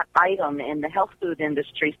hot item in the health food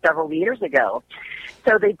industry several years ago.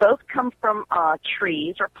 So they both come from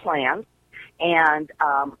trees or plants, and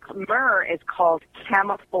myrrh is called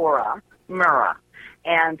Camophora myrrha.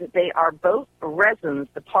 And they are both resins.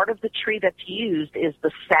 The part of the tree that's used is the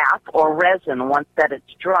sap or resin once that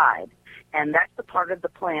it's dried. And that's the part of the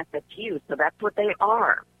plant that's used. So that's what they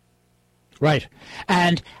are. Right.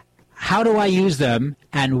 And how do I use them,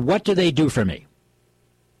 and what do they do for me?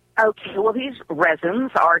 Okay, well, these resins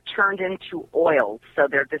are turned into oils. So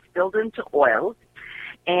they're distilled into oils,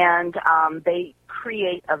 and they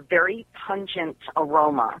create a very pungent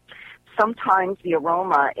aroma. Sometimes the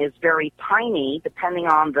aroma is very piney, depending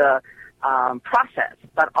on the process.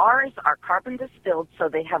 But ours are carbon distilled, so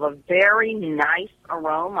they have a very nice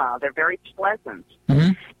aroma. They're very pleasant.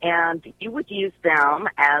 Mm-hmm. And you would use them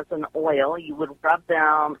as an oil. You would rub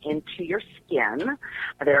them into your skin.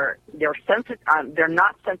 They're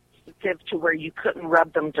not sensitive to where you couldn't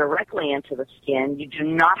rub them directly into the skin. You do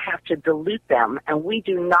not have to dilute them, and we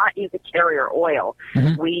do not use a carrier oil.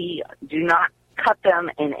 Mm-hmm. We do not cut them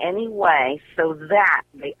in any way so that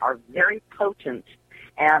they are very potent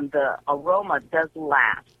and the aroma does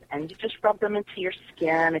last. And you just rub them into your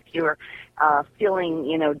skin. If you're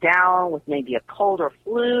feeling, down with maybe a cold or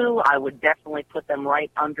flu, I would definitely put them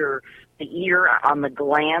right under the ear on the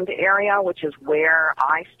gland area, which is where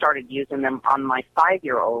I started using them on my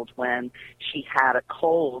 5-year-old when she had a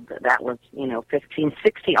cold. That was, 15,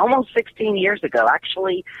 16, almost 16 years ago.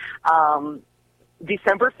 Actually,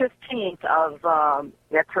 December 15th of,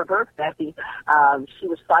 that's her birthday. She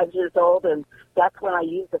was 5 years old, and that's when I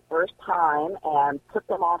used the first time and put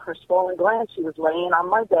them on her swollen gland. She was laying on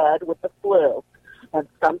my bed with the flu, and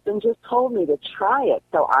something just told me to try it,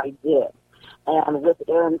 so I did. And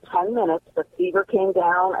within 10 minutes, the fever came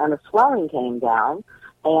down and the swelling came down,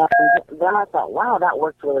 and then I thought, wow, that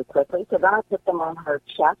worked really quickly. So then I put them on her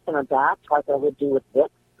chest and her back like I would do with Vicks.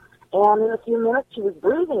 And in a few minutes, she was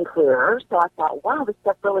breathing clearer, so I thought, wow, this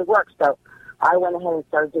stuff really works. So I went ahead and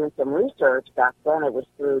started doing some research. Back then, it was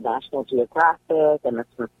through National Geographic and the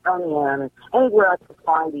Smithsonian, and anywhere I could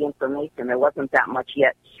find the information. There wasn't that much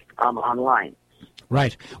yet online.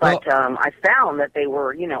 Right. But I found that they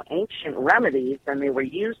were, ancient remedies, and they were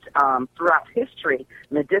used throughout history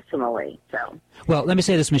medicinally. So. Well, let me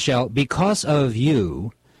say this, Michelle. Because of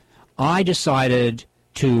you, I decided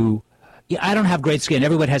to... I don't have great skin.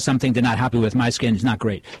 Everyone has something they're not happy with. My skin is not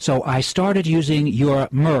great. So I started using your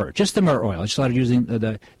myrrh, just the myrrh oil. I started using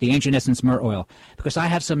the Ancient Essence myrrh oil because I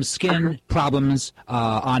have some skin problems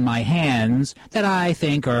on my hands that I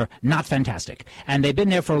think are not fantastic. And they've been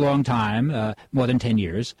there for a long time, more than 10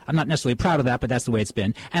 years. I'm not necessarily proud of that, but that's the way it's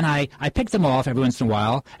been. And I pick them off every once in a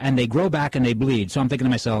while, and they grow back and they bleed. So I'm thinking to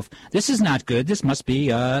myself, this is not good. This must be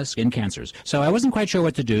skin cancers. So I wasn't quite sure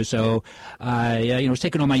what to do. So I was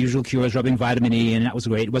taking all my usual cures, rubbing vitamin E, and that was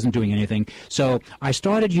great. It wasn't doing anything. So I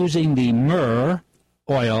started using the myrrh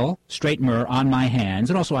oil, straight myrrh, on my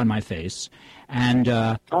hands and also on my face. And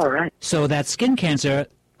all right. So that skin cancer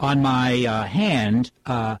on my hand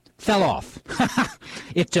fell off.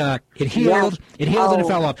 It healed. Yeah. It healed and it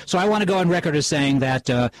fell off. So I want to go on record as saying that,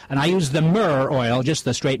 and I used the myrrh oil, just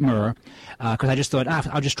the straight myrrh, because I just thought,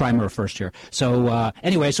 I'll just try myrrh first here. So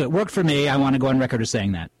anyway, so it worked for me. I want to go on record as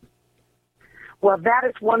saying that. Well, that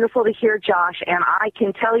is wonderful to hear, Josh, and I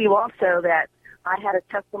can tell you also that I had a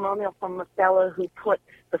testimonial from a fellow who put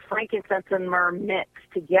the frankincense and myrrh mix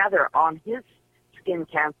together on his skin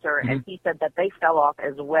cancer, and he said that they fell off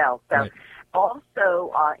as well. So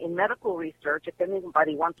also in medical research, if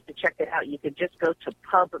anybody wants to check it out, you could just go to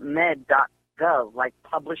PubMed.gov, like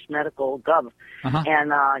published medical gov,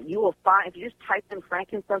 and you will find, if you just type in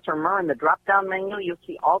frankincense or myrrh in the drop-down menu, you'll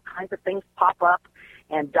see all kinds of things pop up.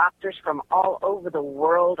 And doctors from all over the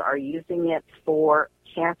world are using it for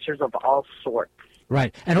cancers of all sorts.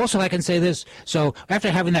 Right. And also I can say this. So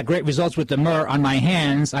after having that great results with the myrrh on my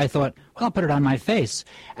hands, I thought, well, I'll put it on my face.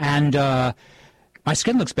 And my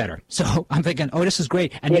skin looks better. So I'm thinking, oh, this is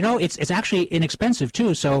great. And, it's actually inexpensive,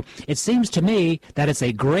 too. So it seems to me that it's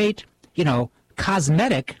a great,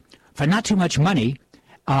 cosmetic for not too much money.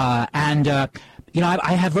 I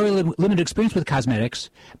have very limited experience with cosmetics,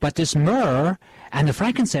 but this myrrh and the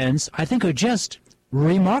frankincense, I think, are just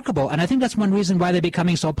remarkable. And I think that's one reason why they're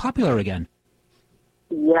becoming so popular again.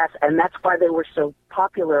 Yes, and that's why they were so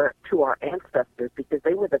popular to our ancestors, because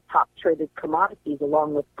they were the top-traded commodities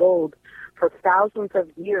along with gold for thousands of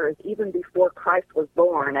years, even before Christ was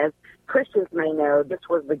born. As Christians may know, this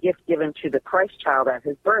was the gift given to the Christ child at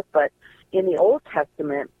his birth, but in the Old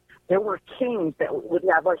Testament, There were kings that would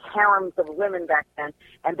have like harems of women back then,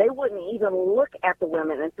 and they wouldn't even look at the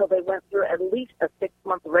women until they went through at least a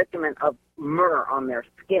 6-month regimen of myrrh on their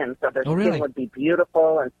skin, so their skin would be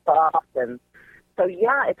beautiful and soft. And so,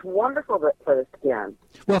 yeah, it's wonderful for the skin.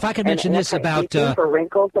 Well, if I could mention this about for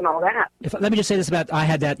wrinkles and all that. Let me just say this about I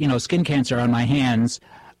had that skin cancer on my hands,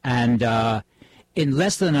 and in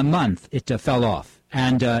less than a month it fell off.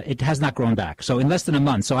 And it has not grown back. So in less than a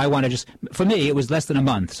month. So I want to for me, it was less than a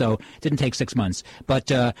month. So it didn't take 6 months. But,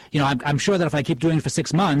 I'm sure that if I keep doing it for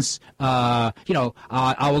 6 months, I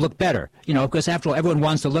will look better. Because after all, everyone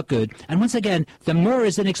wants to look good. And once again, the myrrh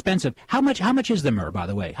is inexpensive. How much is the myrrh, by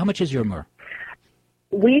the way? How much is your myrrh?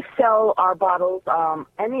 We sell our bottles,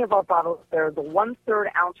 any of our bottles, they're the 1/3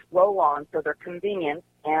 ounce roll-on, so they're convenient.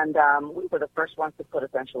 And we were the first ones to put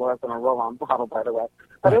essential oils in a roll-on bottle, by the way.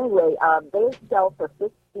 But anyway, they sell for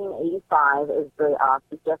 $15.85 is the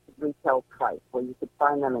suggested retail price, where you can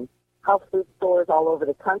find them in health food stores all over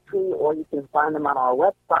the country, or you can find them on our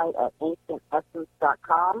website at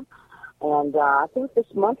ancientessence.com. And I think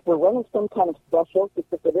this month we're running some kind of special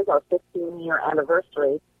because it is our 15-year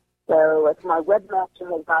anniversary. So if my webmaster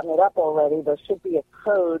has gotten it up already, there should be a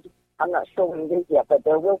code. I'm not sure what it is yet, but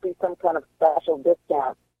there will be some kind of special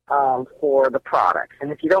discount for the products.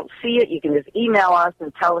 And if you don't see it, you can just email us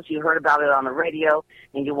and tell us you heard about it on the radio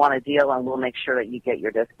and you want a deal, and we'll make sure that you get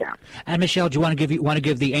your discount. And Michelle, do you want to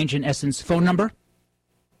give the Ancient Essence phone number?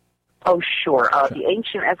 Oh, sure. The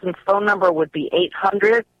Ancient Essence phone number would be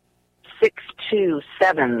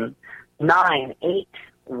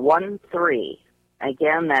 800-627-9813.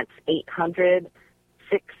 Again, that's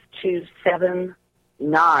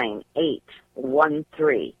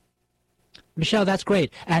 800-627-9813. Michelle, that's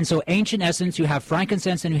great. And so Ancient Essence, you have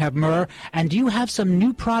frankincense and you have myrrh. And do you have some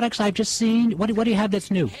new products I've just seen? What do you have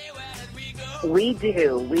that's new? We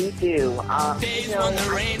do. Days when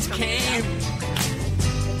the rains came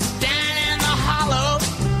down in the hollow,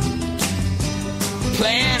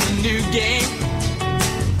 playing a new game,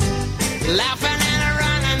 laughing and a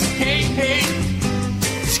running, hey,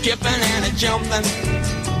 skipping and a jumping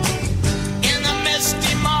in the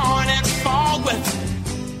misty morning fog with.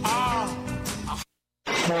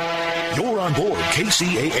 You're on board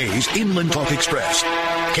KCAA's Inland Talk Express.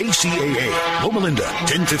 KCAA, Loma Linda,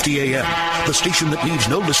 1050 a.m., the station that leaves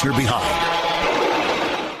no listener behind.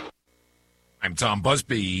 I'm Tom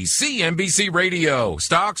Busby, CNBC Radio.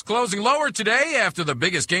 Stocks closing lower today after the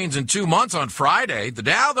biggest gains in 2 months on Friday. The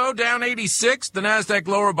Dow, though, down 86. The Nasdaq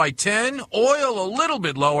lower by 10. Oil a little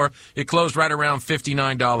bit lower. It closed right around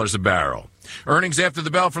 $59 a barrel. Earnings after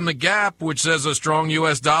the bell from the Gap, which says a strong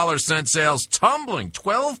U.S. dollar sent sales tumbling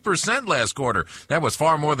 12% last quarter. That was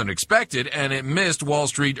far more than expected, and it missed Wall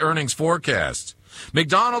Street earnings forecasts.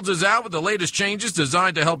 McDonald's is out with the latest changes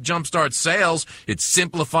designed to help jumpstart sales. It's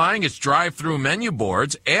simplifying its drive-through menu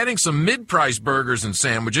boards, adding some mid-price burgers and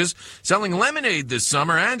sandwiches, selling lemonade this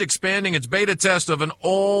summer, and expanding its beta test of an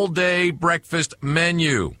all-day breakfast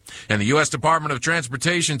menu. And the U.S. Department of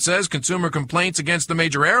Transportation says consumer complaints against the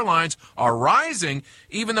major airlines are rising,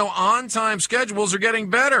 even though on-time schedules are getting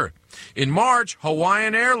better. In March,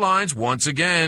 Hawaiian Airlines once again